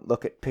go and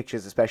look at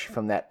pictures, especially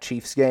from that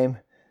Chiefs game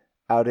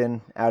out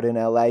in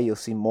LA, you'll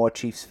see more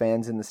Chiefs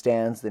fans in the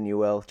stands than you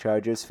will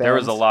Chargers fans. There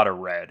was a lot of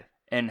red.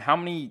 And how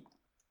many?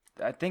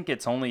 I think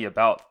it's only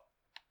about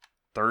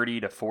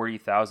 30 to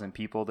 40,000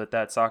 people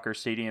that soccer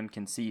stadium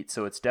can seat.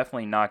 So it's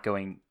definitely not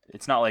going.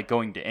 It's not like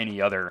going to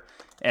any other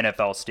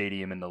NFL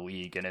stadium in the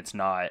league, and it's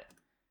not.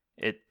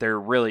 There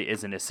really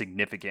isn't a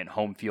significant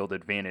home field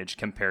advantage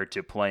compared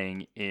to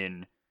playing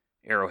in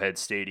Arrowhead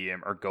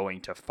Stadium or going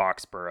to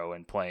Foxborough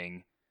and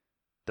playing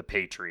the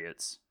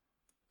Patriots.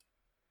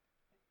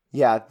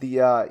 Yeah,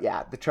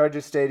 the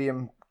Chargers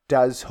Stadium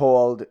does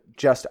hold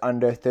just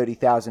under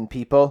 30,000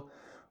 people,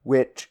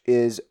 which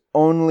is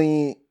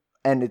only,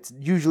 and it's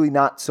usually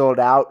not sold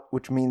out,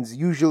 which means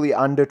usually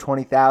under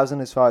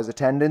 20,000 as far as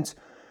attendance,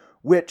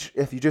 which,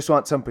 if you just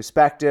want some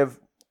perspective,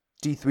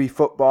 D3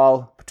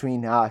 football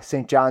between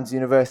St. John's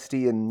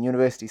University and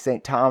University of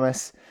St.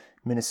 Thomas,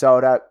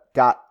 Minnesota,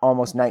 got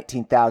almost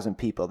 19,000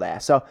 people there.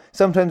 So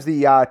sometimes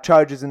the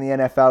Chargers in the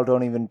NFL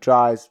don't even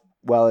draw as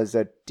well as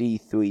a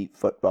D3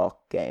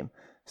 football game.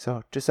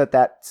 So just let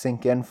that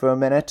sink in for a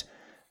minute,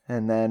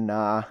 and then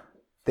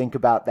think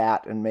about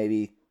that, and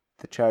maybe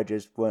the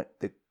Chargers weren't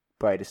the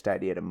brightest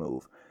idea to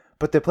move.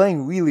 But they're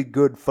playing really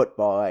good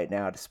football right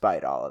now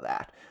despite all of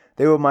that.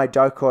 They were my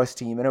dark horse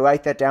team, and I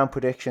write that down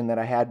prediction that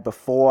I had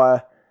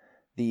before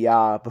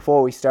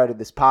we started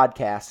this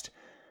podcast,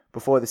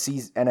 before the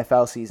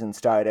NFL season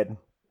started.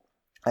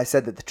 I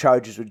said that the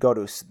Chargers would go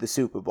to the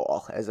Super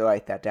Bowl as I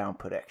write that down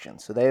prediction.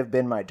 So they have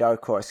been my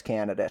dark horse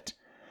candidate.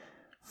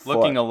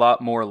 Looking a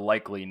lot more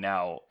likely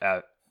now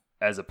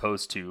as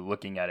opposed to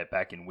looking at it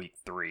back in week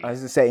 3. I was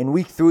going to say, in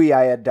week 3,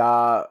 I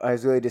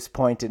was really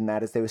disappointed in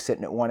that as they were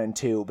sitting at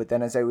 1-2. But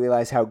then as I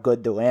realized how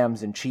good the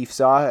Rams and Chiefs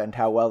are and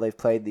how well they've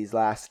played these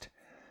last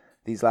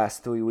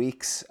 3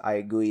 weeks, I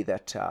agree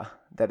that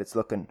it's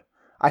looking.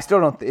 I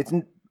still don't.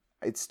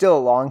 It's still a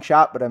long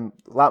shot, but I'm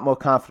a lot more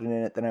confident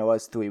in it than I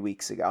was 3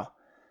 weeks ago.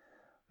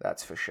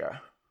 That's for sure.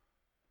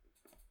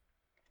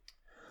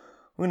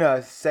 We're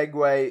going to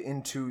segue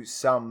into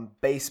some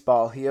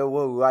baseball here.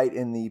 We're right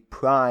in the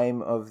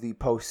prime of the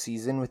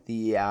postseason with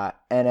the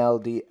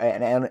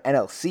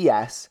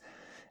NLCS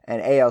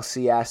and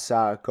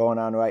ALCS going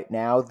on right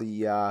now.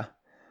 The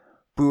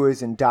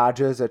Brewers and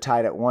Dodgers are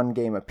tied at 1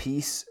 game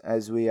apiece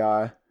as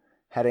that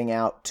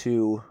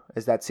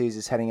series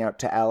is heading out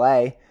to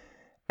LA.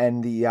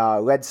 And the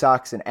Red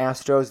Sox and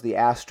Astros, the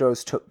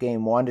Astros took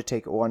Game 1 to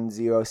take a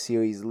 1-0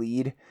 series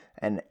lead.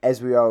 And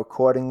as we are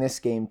recording this,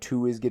 Game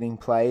 2 is getting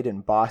played,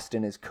 and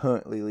Boston is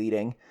currently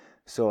leading.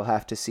 So we'll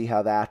have to see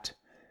how that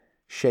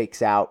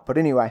shakes out. But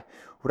anyway,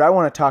 what I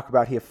want to talk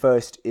about here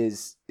first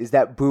is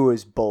that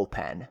Brewers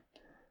bullpen.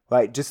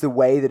 Right? Just the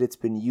way that it's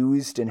been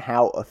used and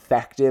how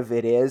effective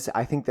it is.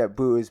 I think that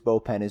Brewers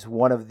bullpen is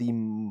one of the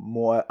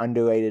more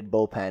underrated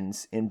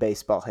bullpens in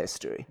baseball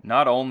history.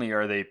 Not only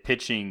are they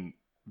pitching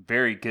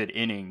very good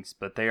innings,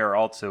 but they are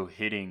also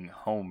hitting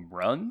home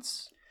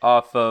runs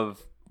off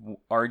of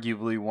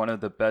arguably one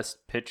of the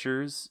best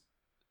pitchers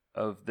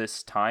of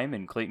this time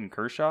in Clayton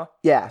Kershaw?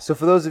 Yeah, so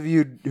for those of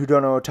you who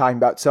don't know what we're talking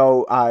about,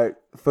 so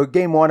for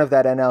game one of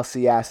that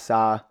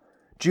NLCS,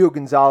 Gio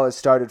Gonzalez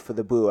started for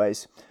the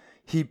Brewers.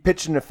 He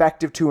pitched an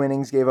effective 2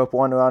 innings, gave up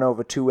 1 run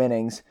over 2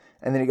 innings,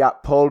 and then he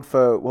got pulled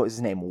for, what was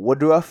his name,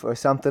 Woodruff or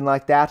something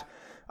like that.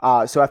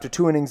 So after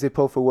 2 innings, they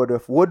pulled for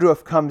Woodruff.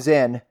 Woodruff comes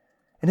in,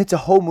 and it's a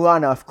home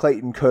run off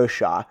Clayton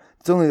Kershaw.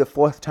 It's only the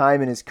 4th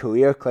time in his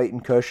career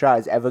Clayton Kershaw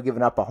has ever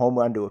given up a home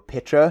run to a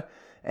pitcher,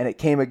 and it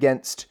came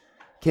against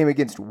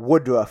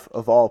Woodruff,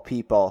 of all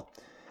people.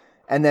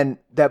 And then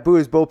that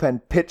Brewers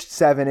bullpen pitched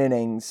 7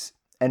 innings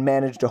and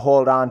managed to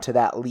hold on to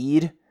that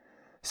lead.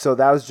 So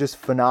that was just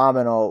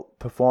phenomenal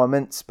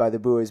performance by the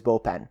Brewers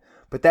bullpen.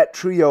 But that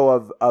trio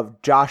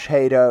of Josh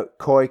Hader,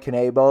 Corey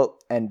Knebel,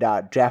 and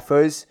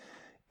Jeffers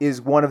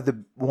is one of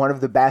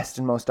the best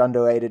and most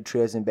underrated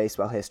trios in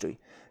baseball history.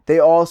 They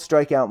all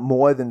strike out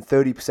more than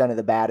 30% of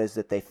the batters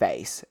that they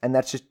face, and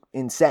that's just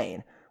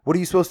insane. What are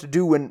you supposed to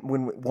do when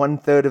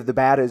 1/3 of the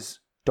batters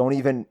don't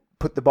even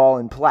put the ball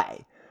in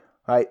play,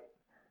 right?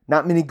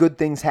 Not many good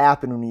things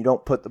happen when you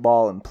don't put the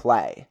ball in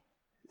play.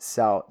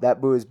 So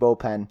that Brewers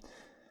bullpen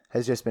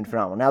has just been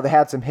phenomenal. Now, they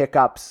had some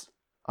hiccups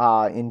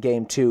in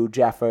Game 2.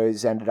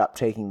 Jeffers ended up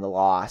taking the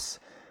loss,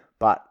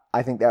 but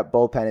I think that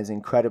bullpen is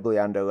incredibly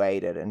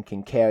underrated and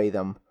can carry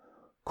them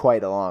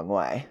quite a long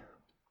way.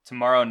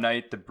 Tomorrow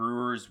night, the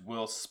Brewers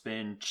will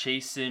spin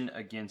Chasen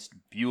against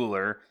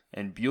Buehler,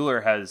 and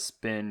Buehler has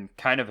been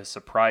kind of a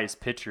surprise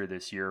pitcher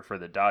this year for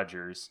the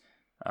Dodgers.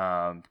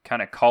 Kind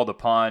of called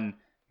upon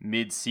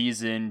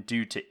mid-season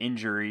due to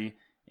injury,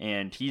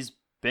 and he's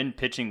been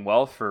pitching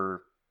well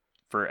for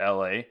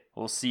LA.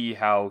 We'll see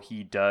how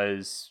he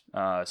does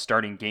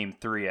starting Game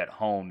 3 at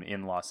home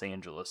in Los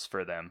Angeles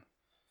for them.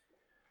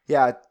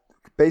 Yeah,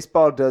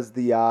 baseball does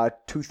the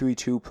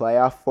 2-3-2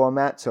 playoff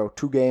format, so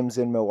 2 games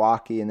in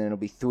Milwaukee, and then it'll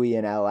be 3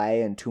 in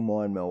LA and 2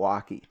 more in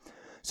Milwaukee.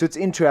 So it's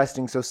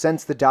interesting. So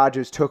since the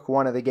Dodgers took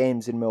one of the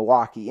games in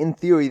Milwaukee, in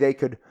theory they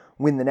could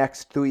win the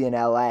next 3 in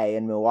LA,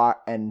 and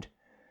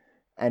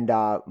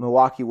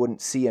Milwaukee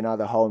wouldn't see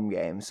another home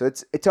game. So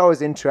it's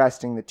always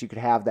interesting that you could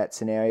have that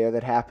scenario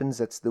that happens.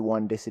 That's the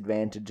one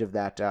disadvantage of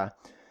that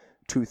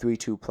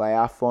 2-3-2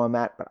 playoff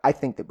format. But I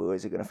think the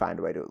Brewers are going to find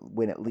a way to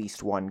win at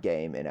least 1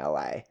 game in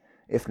LA,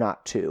 if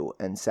not 2,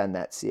 and send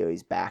that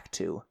series back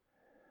to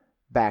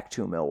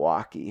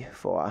Milwaukee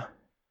for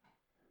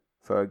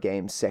a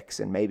Game 6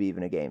 and maybe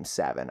even a Game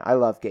 7. I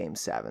love Game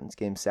 7s.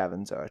 Game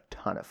 7s are a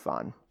ton of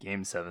fun.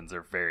 Game 7s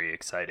are very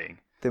exciting.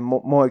 They're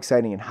more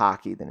exciting in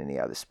hockey than any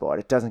other sport.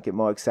 It doesn't get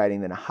more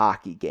exciting than a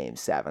hockey Game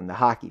 7. The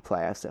hockey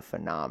playoffs are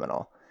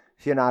phenomenal.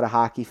 If you're not a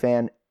hockey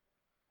fan,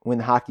 when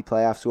the hockey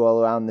playoffs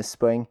roll around this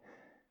spring,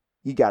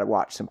 you got to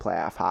watch some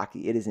playoff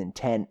hockey. It is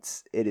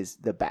intense. It is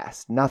the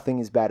best. Nothing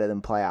is better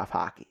than playoff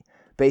hockey.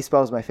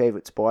 Baseball is my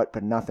favorite sport,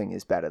 but nothing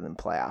is better than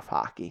playoff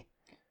hockey.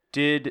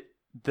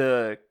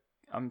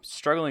 I'm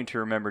struggling to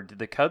remember, did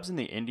the Cubs and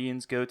the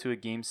Indians go to a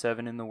Game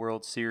 7 in the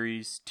World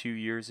Series 2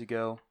 years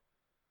ago?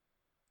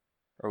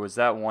 Or was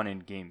that one in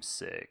Game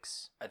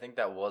 6? I think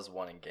that was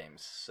one in Game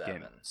 7.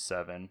 Game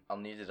 7. I'll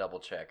need to double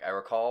check. I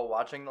recall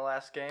watching the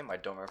last game. I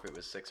don't remember if it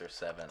was 6 or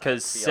 7.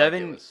 Because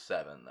 7, like it was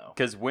 7 though.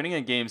 Because winning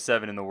a Game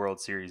 7 in the World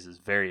Series is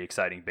very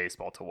exciting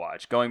baseball to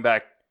watch. Going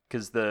back,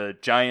 because the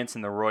Giants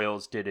and the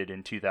Royals did it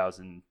in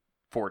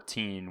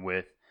 2014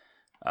 with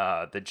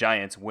the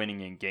Giants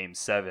winning in Game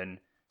 7,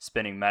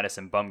 spinning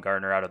Madison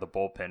Bumgarner out of the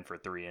bullpen for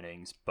 3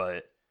 innings.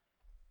 But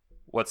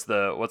what's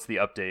the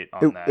update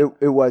on that?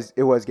 It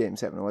was Game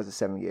 7. It was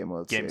a 7-game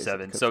World Series.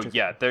 Game 7. So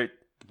yeah,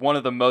 one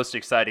of the most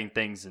exciting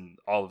things in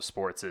all of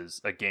sports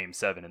is a Game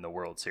 7 in the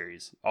World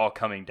Series, all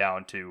coming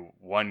down to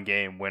one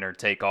game, winner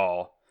take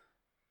all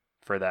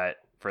for that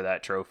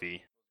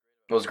trophy.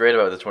 What was great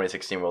about the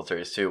 2016 World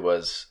Series too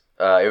was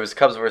it was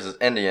Cubs versus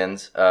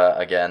Indians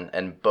again,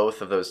 and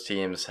both of those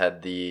teams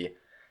had the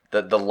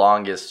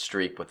longest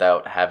streak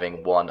without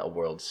having won a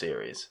World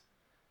Series.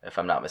 If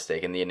I'm not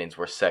mistaken, the Indians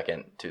were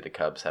second to the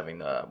Cubs, having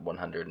the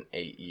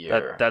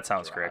 108-year. That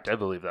sounds correct. I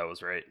believe that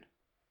was right.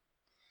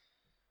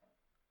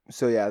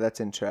 So yeah,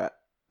 that's interesting.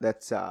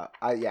 That's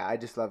I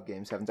just love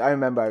Game 7s. I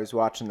remember I was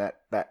watching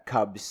that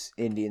Cubs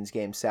Indians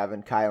Game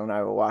 7. Kyle and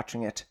I were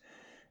watching it,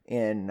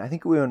 and I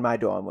think we were in my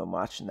dorm room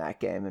watching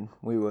that game, and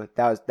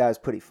that was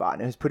pretty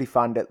fun. It was pretty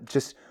fun to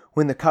just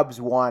when the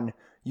Cubs won,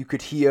 you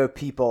could hear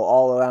people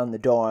all around the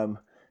dorm.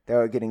 They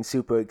were getting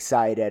super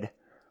excited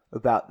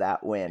about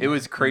that win. It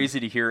was crazy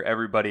to hear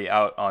everybody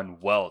out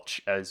on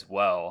Welch as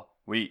well.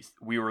 We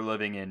were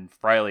living in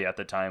Friley at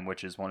the time,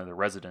 which is one of the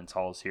residence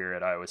halls here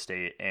at Iowa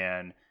State,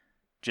 and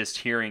just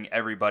hearing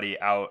everybody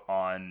out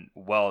on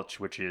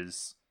Welch, which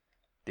is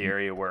the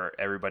area where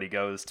everybody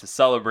goes to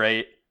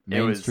celebrate.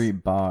 Main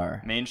Street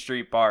Bar.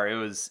 It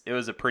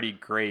was a pretty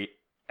great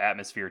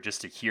atmosphere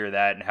just to hear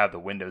that and have the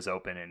windows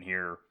open and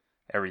hear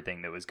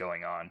everything that was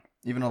going on.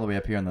 Even all the way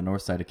up here on the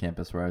north side of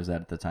campus where I was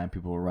at the time,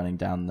 people were running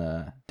down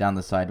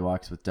the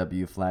sidewalks with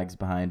W flags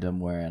behind them,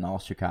 wearing all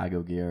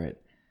Chicago gear.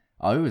 It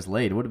was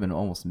late. It would have been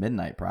almost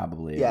midnight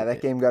probably. Yeah,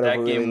 that game got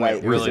over really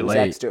late. Really it was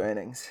late. Extra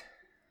innings.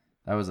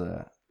 That was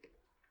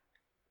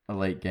a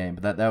late game,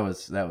 but that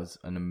was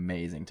an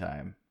amazing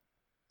time.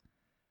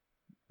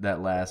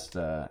 That last,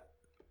 I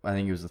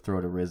think it was the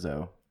throw to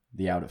Rizzo,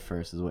 the out at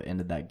first is what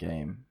ended that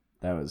game.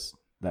 That was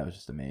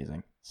just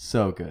amazing.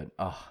 So good.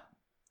 Oh.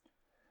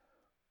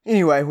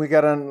 Anyway, we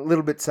got on a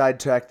little bit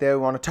sidetracked there.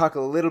 We want to talk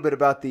a little bit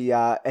about the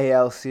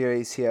AL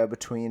series here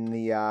between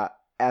the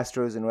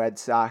Astros and Red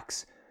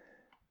Sox.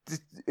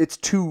 It's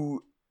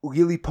two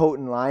really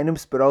potent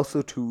lineups, but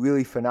also two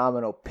really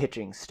phenomenal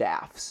pitching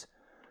staffs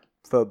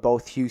for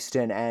both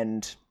Houston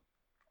and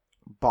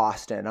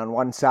Boston. On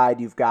one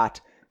side, you've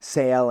got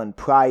Sale and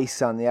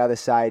Price. On the other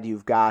side,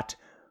 you've got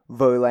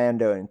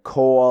Verlander and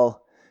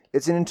Cole.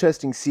 It's an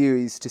interesting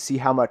series to see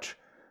how much,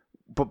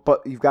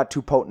 but you've got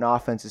two potent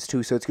offenses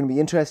too, so it's going to be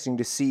interesting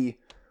to see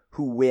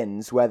who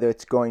wins, whether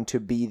it's going to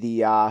be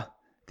the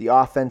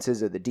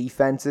offenses or the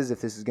defenses,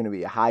 if this is going to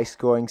be a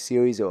high-scoring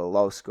series or a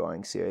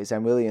low-scoring series.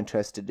 I'm really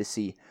interested to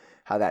see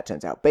how that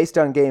turns out. Based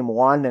on Game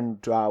 1 and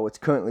what's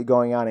currently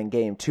going on in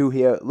Game 2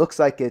 here, it looks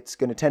like it's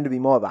going to tend to be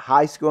more of a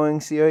high-scoring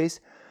series,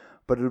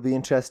 but it'll be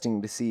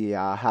interesting to see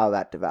how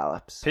that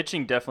develops.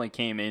 Pitching definitely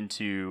came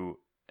into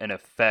an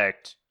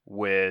effect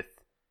with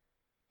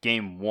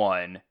Game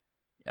 1,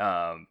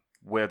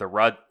 where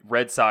the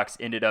Red Sox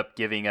ended up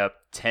giving up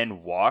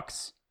 10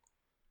 walks,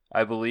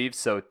 I believe.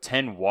 So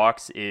 10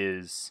 walks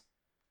is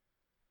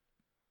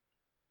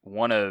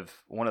one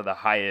of the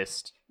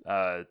highest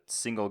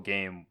single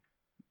game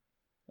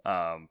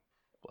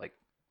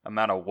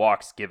amount of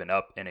walks given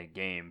up in a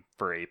game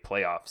for a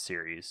playoff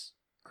series.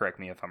 Correct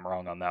me if I'm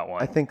wrong on that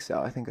one. I think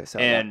so. I think I saw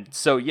that. And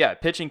so yeah,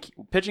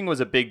 pitching was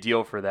a big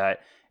deal for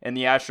that, and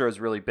the Astros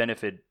really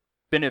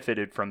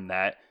benefited from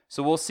that.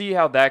 So we'll see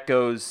how that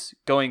goes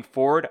going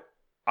forward.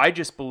 I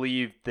just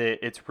believe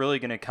that it's really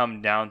going to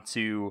come down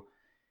to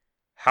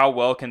how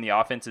well can the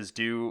offenses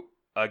do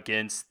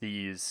against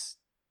these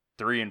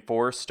 3 and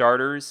 4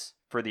 starters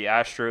for the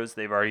Astros.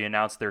 They've already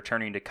announced they're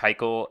turning to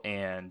Keuchel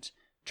and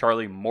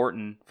Charlie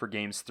Morton for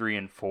games 3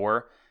 and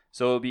 4.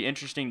 So it'll be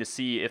interesting to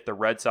see if the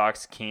Red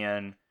Sox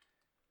can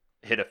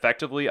hit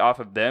effectively off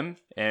of them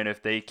and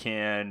if they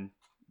can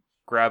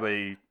grab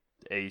a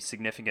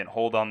significant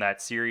hold on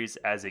that series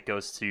as it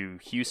goes to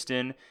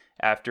Houston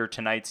after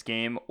tonight's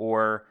game,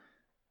 or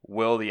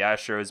will the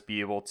Astros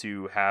be able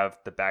to have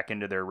the back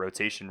end of their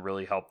rotation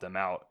really help them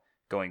out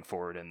going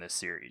forward in this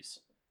series?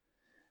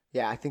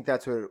 Yeah, I think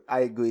that's what I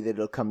agree that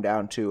it'll come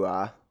down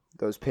to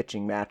those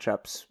pitching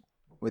matchups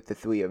with the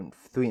 3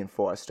 and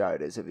 4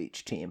 starters of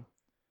each team.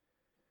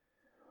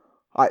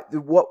 All right,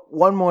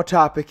 one more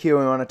topic here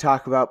we want to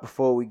talk about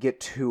before we get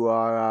to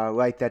our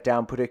write that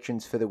down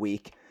predictions for the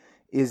week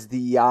is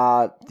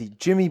the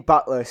Jimmy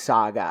Butler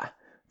saga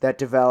that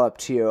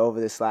developed here over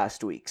this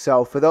last week.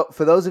 So for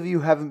those of you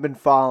who haven't been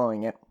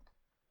following it,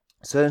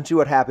 essentially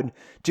what happened,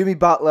 Jimmy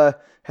Butler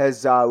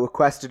has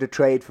requested a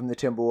trade from the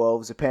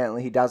Timberwolves.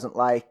 Apparently he doesn't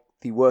like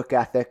the work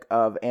ethic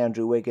of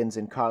Andrew Wiggins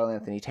and Karl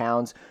Anthony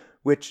Towns,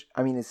 which,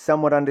 I mean, is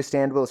somewhat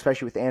understandable,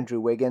 especially with Andrew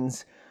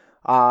Wiggins.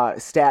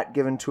 Stat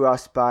given to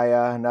us by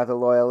another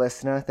loyal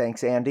listener,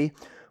 thanks Andy,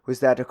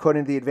 was that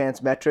according to the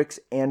advanced metrics,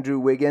 Andrew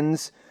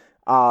Wiggins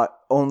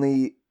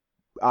only,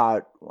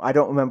 I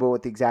don't remember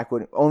what the exact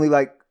word, only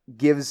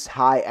gives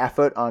high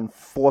effort on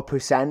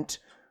 4%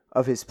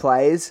 of his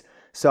plays.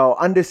 So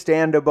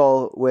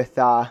understandable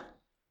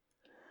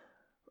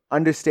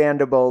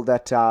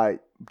that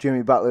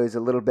Jimmy Butler is a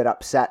little bit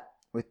upset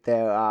with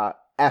their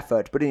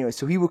effort. But anyway,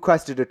 so he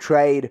requested a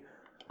trade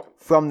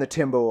from the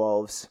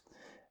Timberwolves.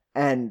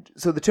 And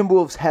so the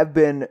Timberwolves have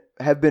been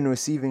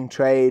receiving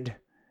trade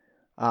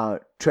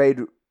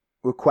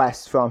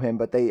requests from him,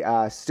 but they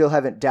still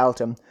haven't dealt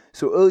him.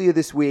 So earlier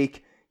this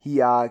week,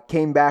 he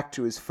came back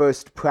to his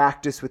first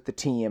practice with the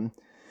team,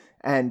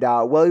 and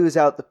while he was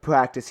out the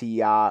practice, he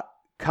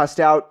cussed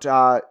out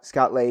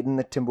Scott Layden,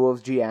 the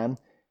Timberwolves GM.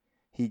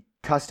 He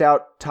cussed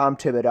out Tom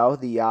Thibodeau,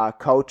 the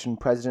coach and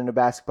president of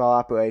basketball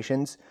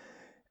operations,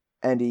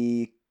 and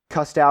he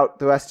cussed out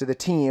the rest of the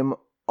team,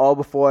 all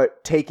before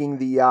taking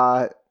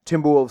the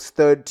Timberwolves'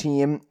 third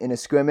team in a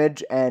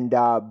scrimmage and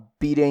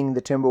beating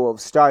the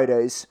Timberwolves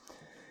starters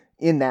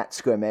in that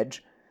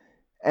scrimmage.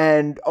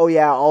 And, oh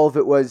yeah, all of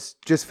it was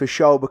just for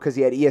show because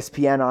he had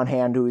ESPN on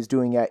hand who was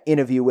doing an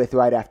interview with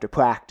right after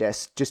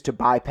practice, just to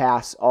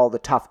bypass all the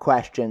tough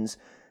questions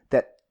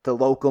that the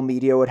local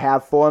media would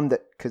have for him,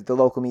 because the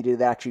local media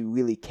that actually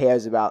really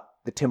cares about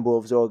the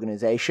Timberwolves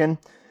organization,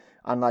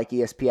 unlike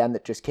ESPN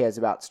that just cares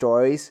about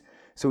stories.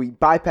 So he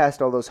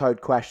bypassed all those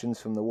hard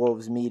questions from the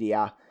Wolves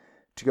media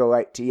to go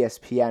right to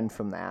ESPN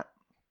from that.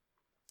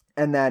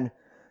 And then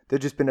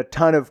there's just been a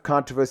ton of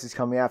controversies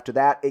coming after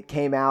that.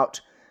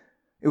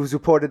 It was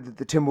reported that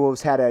the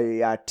Timberwolves had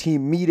a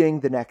team meeting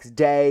the next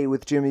day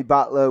with Jimmy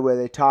Butler where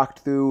they talked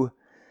through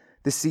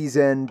the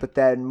season, but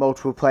then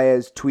multiple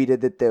players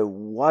tweeted that there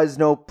was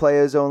no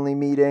players-only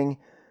meeting,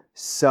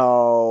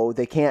 so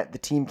the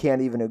team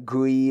can't even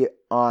agree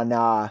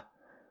on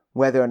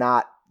whether or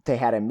not they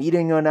had a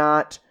meeting or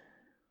not.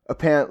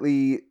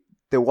 Apparently,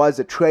 there was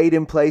a trade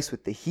in place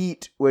with the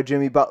Heat where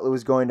Jimmy Butler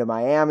was going to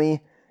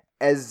Miami,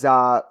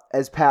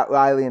 as Pat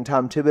Riley and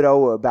Tom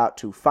Thibodeau were about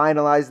to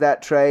finalize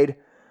that trade,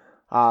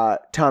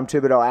 Tom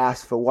Thibodeau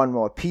asked for one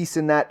more piece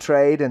in that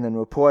trade, and then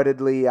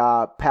reportedly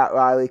Pat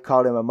Riley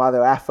called him a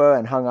mother effer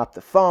and hung up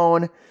the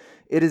phone.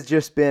 It has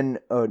just been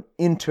an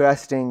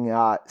interesting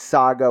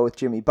saga with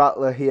Jimmy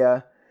Butler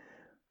here.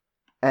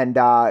 And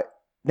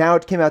now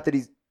it came out that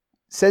he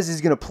says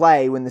he's going to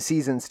play when the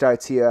season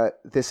starts here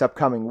this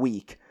upcoming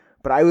week.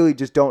 But I really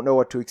just don't know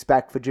what to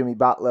expect for Jimmy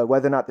Butler,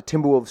 whether or not the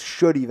Timberwolves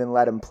should even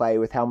let him play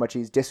with how much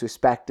he's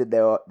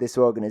disrespected this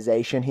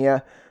organization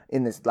here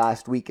in this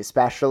last week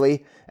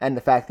especially, and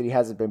the fact that he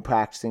hasn't been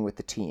practicing with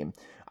the team.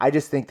 I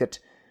just think that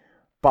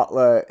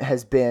Butler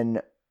has been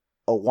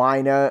a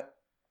whiner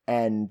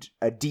and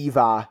a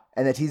diva,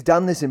 and that he's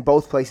done this in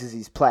both places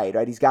he's played,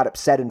 right? He's got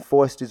upset and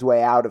forced his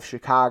way out of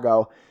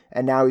Chicago,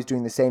 and now he's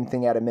doing the same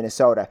thing out of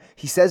Minnesota.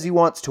 He says he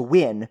wants to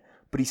win,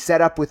 but he's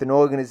set up with an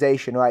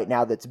organization right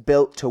now that's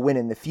built to win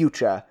in the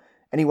future,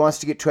 and he wants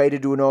to get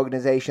traded to an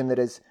organization that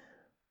has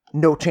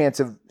no chance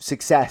of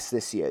success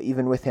this year,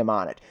 even with him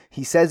on it.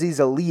 He says he's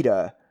a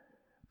leader,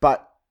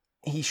 but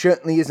he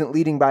certainly isn't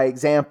leading by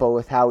example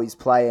with how he's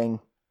playing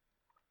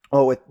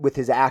or with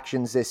his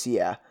actions this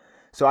year.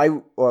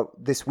 Or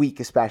this week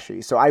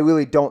especially. So I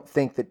really don't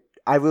think that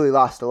I really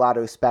lost a lot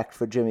of respect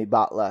for Jimmy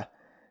Butler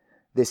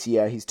this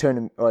year.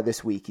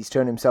 This week. He's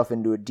turned himself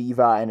into a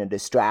diva and a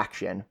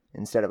distraction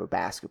instead of a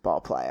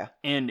basketball player.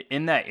 And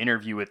in that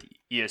interview with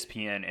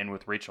ESPN and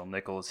with Rachel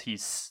Nichols, he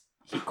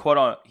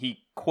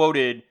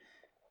quoted,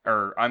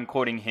 or I'm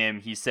quoting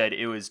him, he said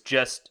he was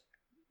just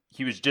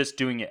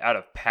doing it out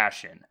of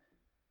passion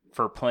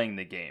for playing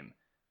the game.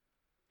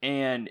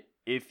 And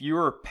if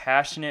you're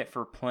passionate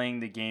for playing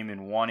the game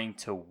and wanting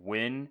to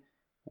win,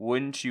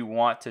 wouldn't you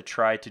want to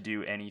try to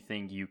do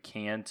anything you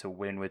can to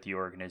win with the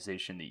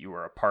organization that you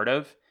are a part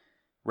of,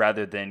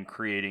 rather than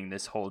creating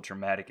this whole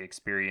dramatic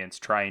experience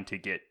trying to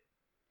get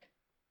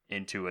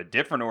into a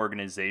different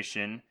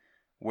organization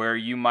where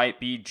you might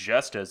be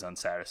just as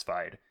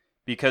unsatisfied?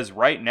 Because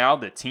right now,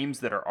 the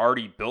teams that are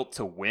already built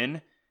to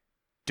win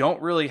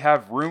don't really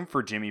have room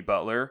for Jimmy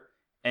Butler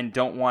and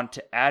don't want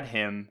to add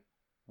him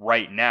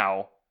right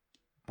now,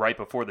 right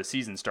before the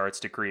season starts,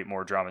 to create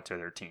more drama to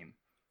their team.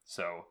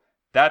 So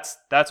that's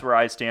where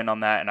I stand on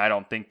that, and I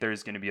don't think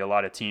there's going to be a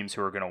lot of teams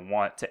who are going to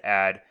want to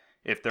add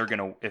if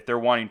they're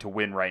wanting to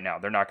win right now.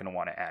 They're not going to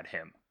want to add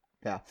him.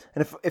 Yeah,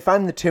 and if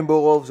I'm the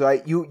Timberwolves,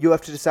 right, you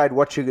have to decide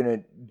what you're going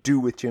to do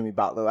with Jimmy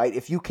Butler, right?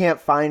 If you can't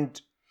find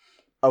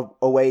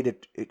a way to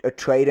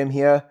trade him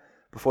here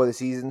before the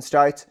season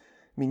starts,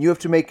 I mean, you have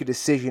to make a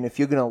decision if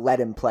you're going to let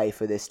him play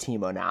for this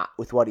team or not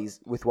with what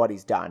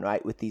he's done,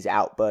 right? With these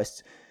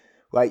outbursts,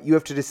 right? You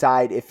have to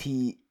decide if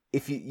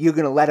you're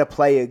going to let a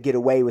player get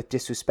away with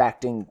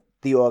disrespecting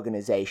the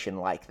organization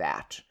like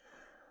that,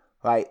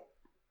 right?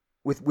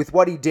 With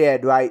what he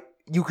did, right?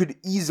 You could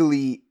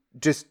easily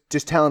just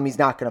tell him he's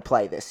not going to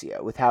play this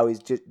year with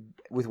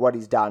what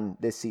he's done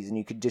this season.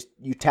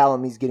 You tell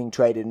him he's getting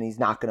traded and he's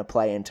not going to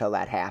play until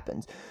that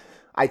happens.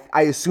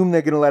 I assume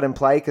they're going to let him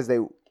play because they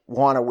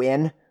want to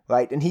win,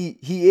 right? And he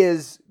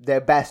is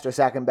their best or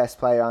second best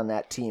player on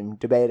that team,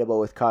 debatable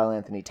with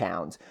Karl-Anthony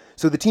Towns.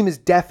 So the team is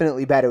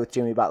definitely better with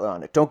Jimmy Butler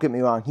on it. Don't get me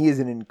wrong. He is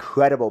an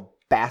incredible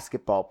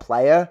basketball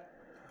player,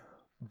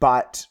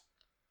 but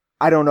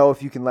I don't know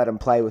if you can let him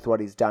play with what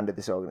he's done to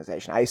this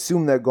organization. I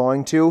assume they're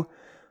going to,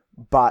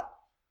 but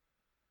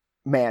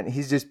man,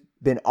 he's just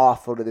been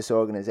awful to this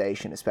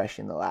organization,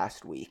 especially in the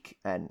last week,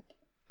 and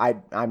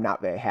I'm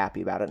not very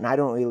happy about it. And I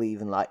don't really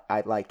even like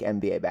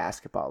NBA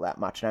basketball that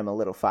much, and I'm a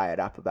little fired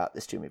up about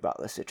this Jimmy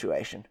Butler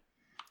situation.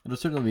 It'll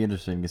certainly be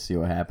interesting to see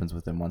what happens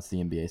with him once the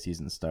NBA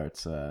season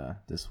starts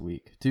this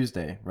week.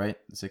 Tuesday, right?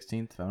 The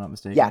 16th, if I'm not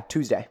mistaken? Yeah,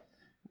 Tuesday.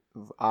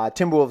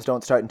 Timberwolves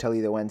don't start until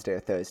either Wednesday or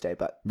Thursday,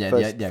 but the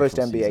first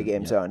NBA season,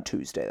 games are on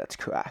Tuesday. That's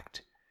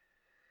correct.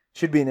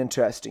 Should be an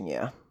interesting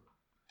year.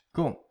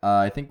 Cool.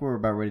 I think we're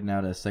about ready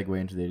now to segue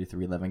into the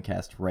 8311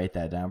 cast. Write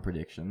that down,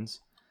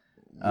 predictions.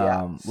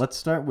 Yeah. Let's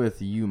start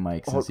with you,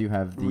 Mike, since you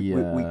have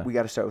the... We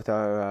got to start with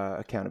our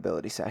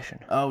accountability session.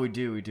 Oh, we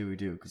do.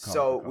 Good call,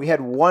 So we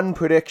had one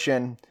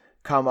prediction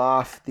come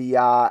off the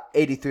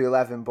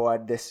 8311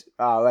 board, this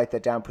Write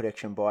That Down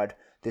prediction board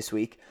this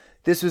week.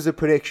 This was a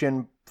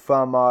prediction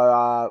from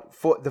our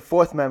the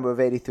fourth member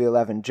of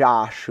 8311,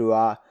 Josh, who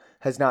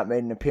has not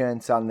made an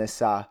appearance on this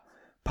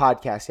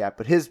podcast yet.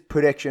 But his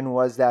prediction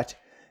was that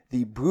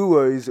the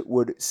Brewers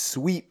would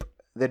sweep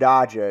the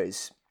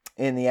Dodgers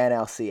in the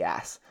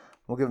NLCS.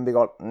 We'll give him a big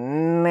old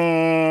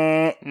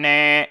nah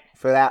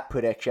for that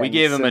prediction. We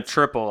gave him a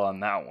triple on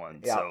that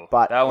one, yeah, so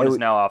but that one is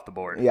now off the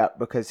board. Yeah,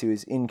 because he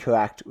was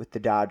incorrect with the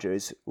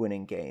Dodgers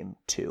winning Game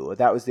 2.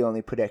 That was the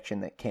only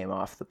prediction that came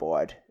off the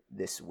board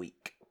this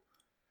week.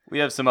 We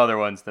have some other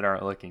ones that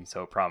aren't looking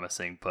so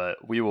promising,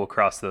 but we will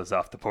cross those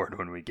off the board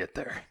when we get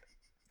there.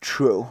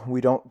 True. We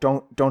don't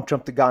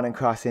jump the gun and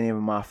cross any of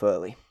them off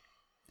early.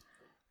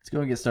 Let's go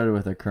and get started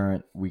with our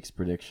current week's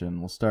prediction.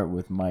 We'll start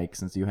with Mike,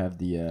 since you have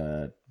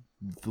the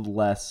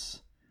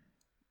less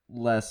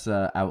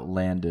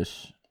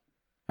outlandish,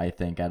 I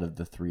think, out of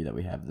the three that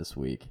we have this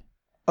week.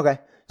 Okay.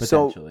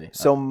 Potentially.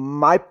 So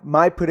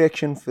my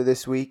prediction for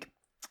this week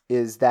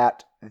is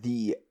that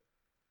the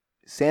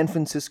San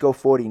Francisco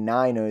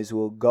 49ers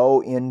will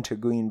go into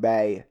Green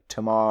Bay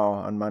tomorrow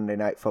on Monday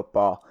Night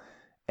Football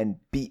and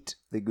beat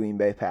the Green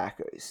Bay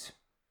Packers.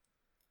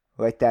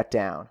 Write that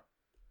down.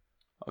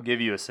 I'll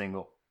give you a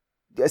single.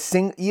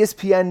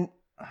 ESPN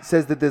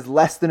says that there's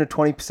less than a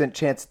 20%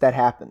 chance that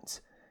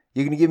happens.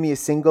 You're going to give me a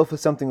single for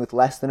something with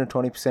less than a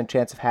 20%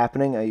 chance of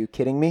happening? Are you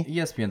kidding me?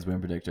 ESPN's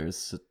win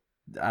predictors.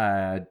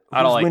 I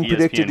don't like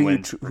ESPN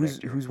win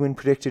predictor. Whose win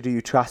predictor do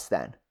you trust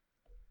then?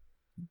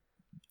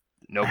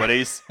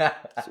 Nobody's.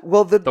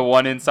 Well, the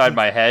one inside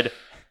my head.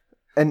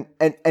 And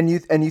you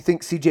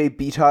think CJ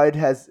Beathard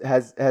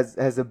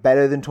has a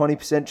better than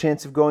 20%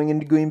 chance of going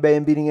into Green Bay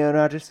and beating Aaron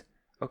Rodgers?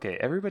 Okay,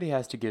 everybody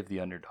has to give the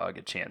underdog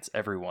a chance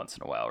every once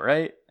in a while,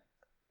 right?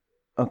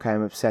 Okay,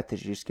 I'm upset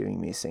that you're just giving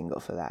me a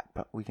single for that,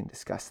 but we can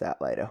discuss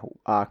that later.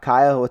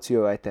 Kyle, what's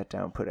your write that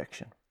down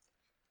prediction?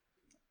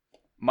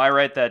 My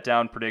write that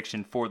down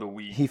prediction for the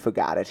week. He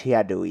forgot it. He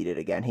had to read it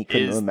again. He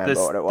couldn't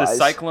remember what it was. The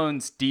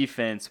Cyclones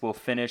defense will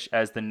finish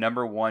as the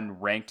number 1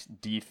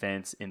 ranked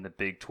defense in the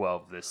Big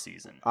 12 this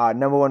season.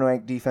 Number 1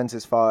 ranked defense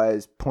as far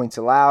as points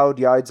allowed,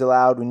 yards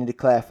allowed. We need to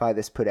clarify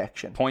this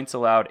prediction. Points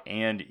allowed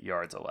and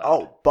yards allowed.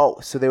 Oh,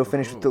 both. So they will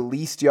finish with the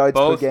least yards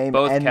per game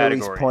and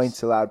categories. the least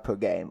points allowed per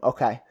game.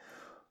 Okay.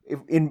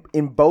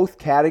 In both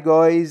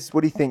categories,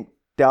 what do you think?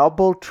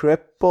 Double,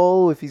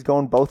 triple? If he's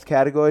going both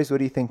categories, what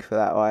do you think for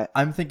that, Wyatt?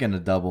 I'm thinking a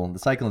double. The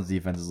Cyclones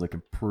defense is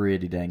looking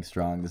pretty dang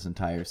strong this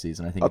entire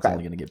season. I think it's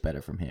only going to get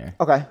better from here.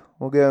 Okay,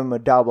 we'll give him a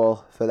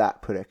double for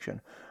that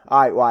prediction.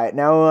 All right, Wyatt,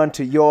 now we're on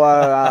to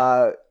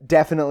your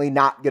definitely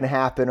not going to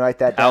happen, write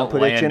that down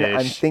prediction.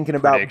 I'm thinking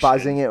about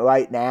buzzing it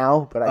right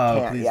now, but I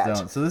can't please yet.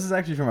 Don't. So this is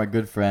actually from our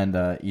good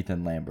friend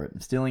Ethan Lambert.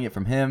 I'm stealing it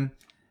from him.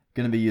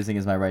 Going to be using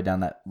as my write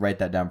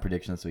that down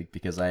prediction this week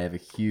because I have a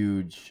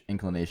huge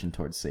inclination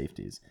towards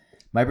safeties.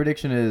 My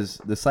prediction is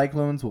the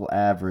Cyclones will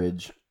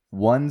average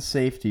 1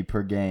 safety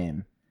per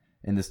game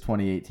in this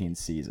 2018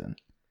 season.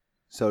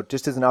 So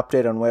just as an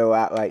update on where we're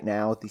at right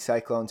now, the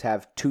Cyclones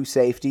have 2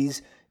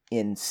 safeties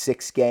in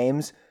 6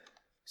 games.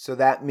 So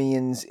that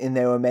means in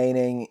their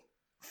remaining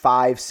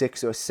 5,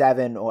 6, or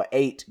 7, or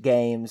 8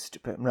 games,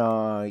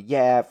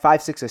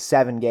 5, 6, or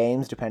 7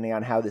 games, depending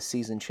on how the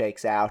season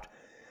shakes out,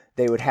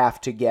 they would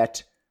have to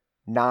get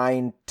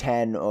 9,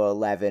 10, or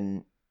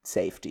 11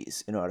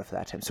 safeties in order for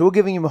that time. So we're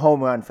giving him a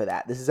home run for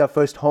that. This is our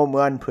first home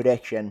run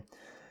prediction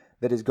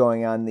that is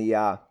going on the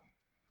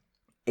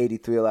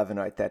 8311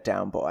 write that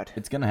down board.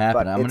 It's going to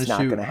happen. I'm going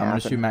to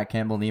shoot Matt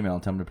Campbell an email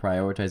and tell him to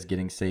prioritize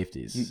getting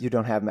safeties. You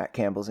don't have Matt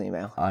Campbell's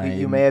email.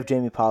 You may have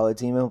Jamie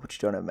Pollard's email, but you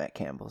don't have Matt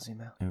Campbell's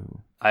email.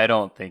 Ooh. I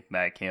don't think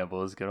Matt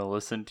Campbell is going to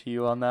listen to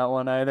you on that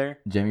one either.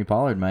 Jamie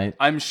Pollard might.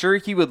 I'm sure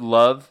he would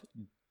love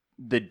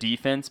the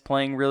defense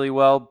playing really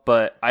well,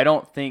 but I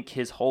don't think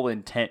his whole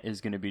intent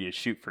is going to be to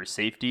shoot for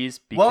safeties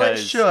because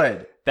it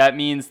should. That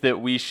means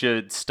that we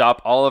should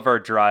stop all of our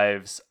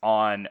drives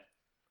on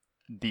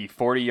the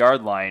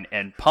 40-yard line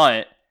and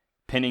punt,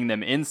 pinning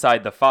them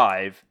inside the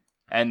 5,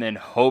 and then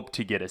hope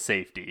to get a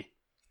safety.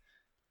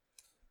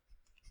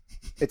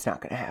 It's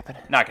not going to happen.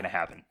 Not going to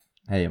happen.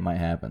 Hey, it might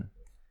happen.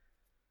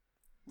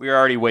 We're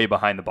already way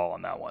behind the ball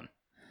on that one.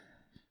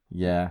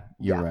 Yeah,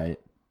 you're right.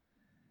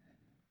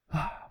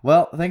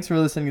 Well, thanks for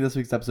listening to this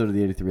week's episode of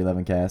the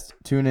 8311 Cast.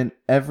 Tune in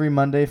every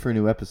Monday for a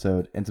new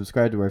episode and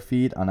subscribe to our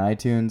feed on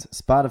iTunes,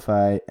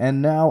 Spotify,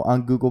 and now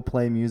on Google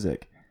Play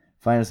Music.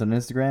 Find us on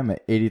Instagram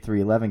at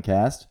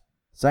 8311cast.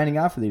 Signing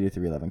off for the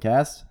 8311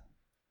 Cast.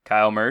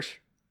 Kyle Mersch.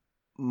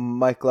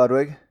 Mike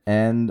Ludwig.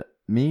 And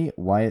me,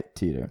 Wyatt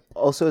Teeter.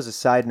 Also, as a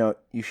side note,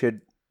 you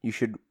should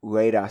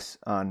rate us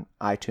on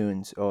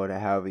iTunes or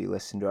however you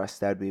listen to us.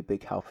 That would be a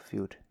big help if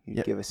you'd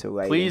give us a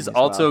rating. Please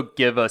also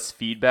give us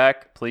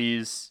feedback.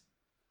 Please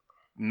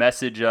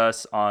message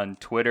us on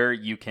Twitter.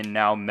 You can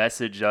now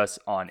message us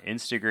on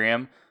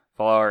Instagram.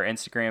 Follow our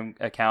Instagram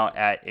account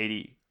at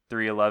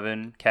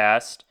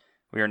 8311cast.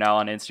 We are now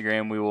on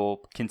Instagram. We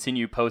will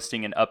continue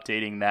posting and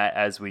updating that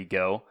as we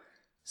go.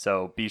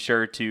 So be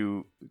sure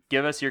to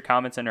give us your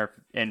comments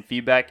and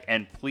feedback,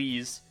 and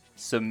please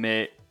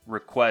submit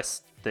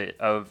requests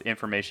of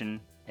information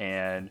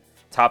and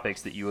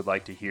topics that you would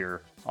like to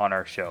hear on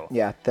our show.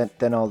 Yeah,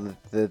 then all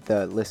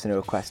the listener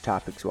request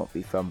topics won't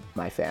be from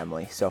my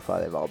family. So far,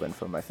 they've all been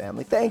from my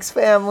family. Thanks,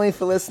 family,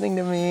 for listening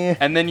to me.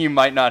 And then you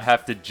might not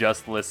have to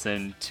just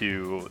listen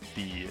to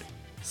the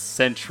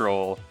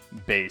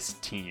central-based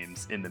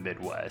teams in the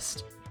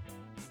Midwest.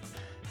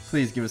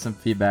 Please give us some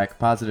feedback,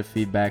 positive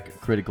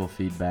feedback, critical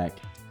feedback,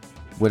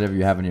 whatever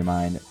you have in your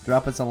mind.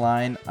 Drop us a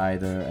line,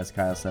 either, as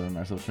Kyle said, on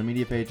our social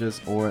media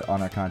pages or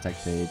on our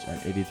contact page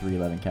at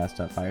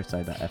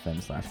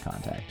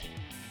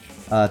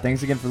 8311cast.fireside.fm/contact.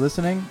 Thanks again for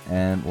listening,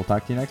 and we'll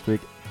talk to you next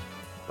week.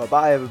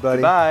 Bye-bye,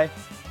 everybody. Bye.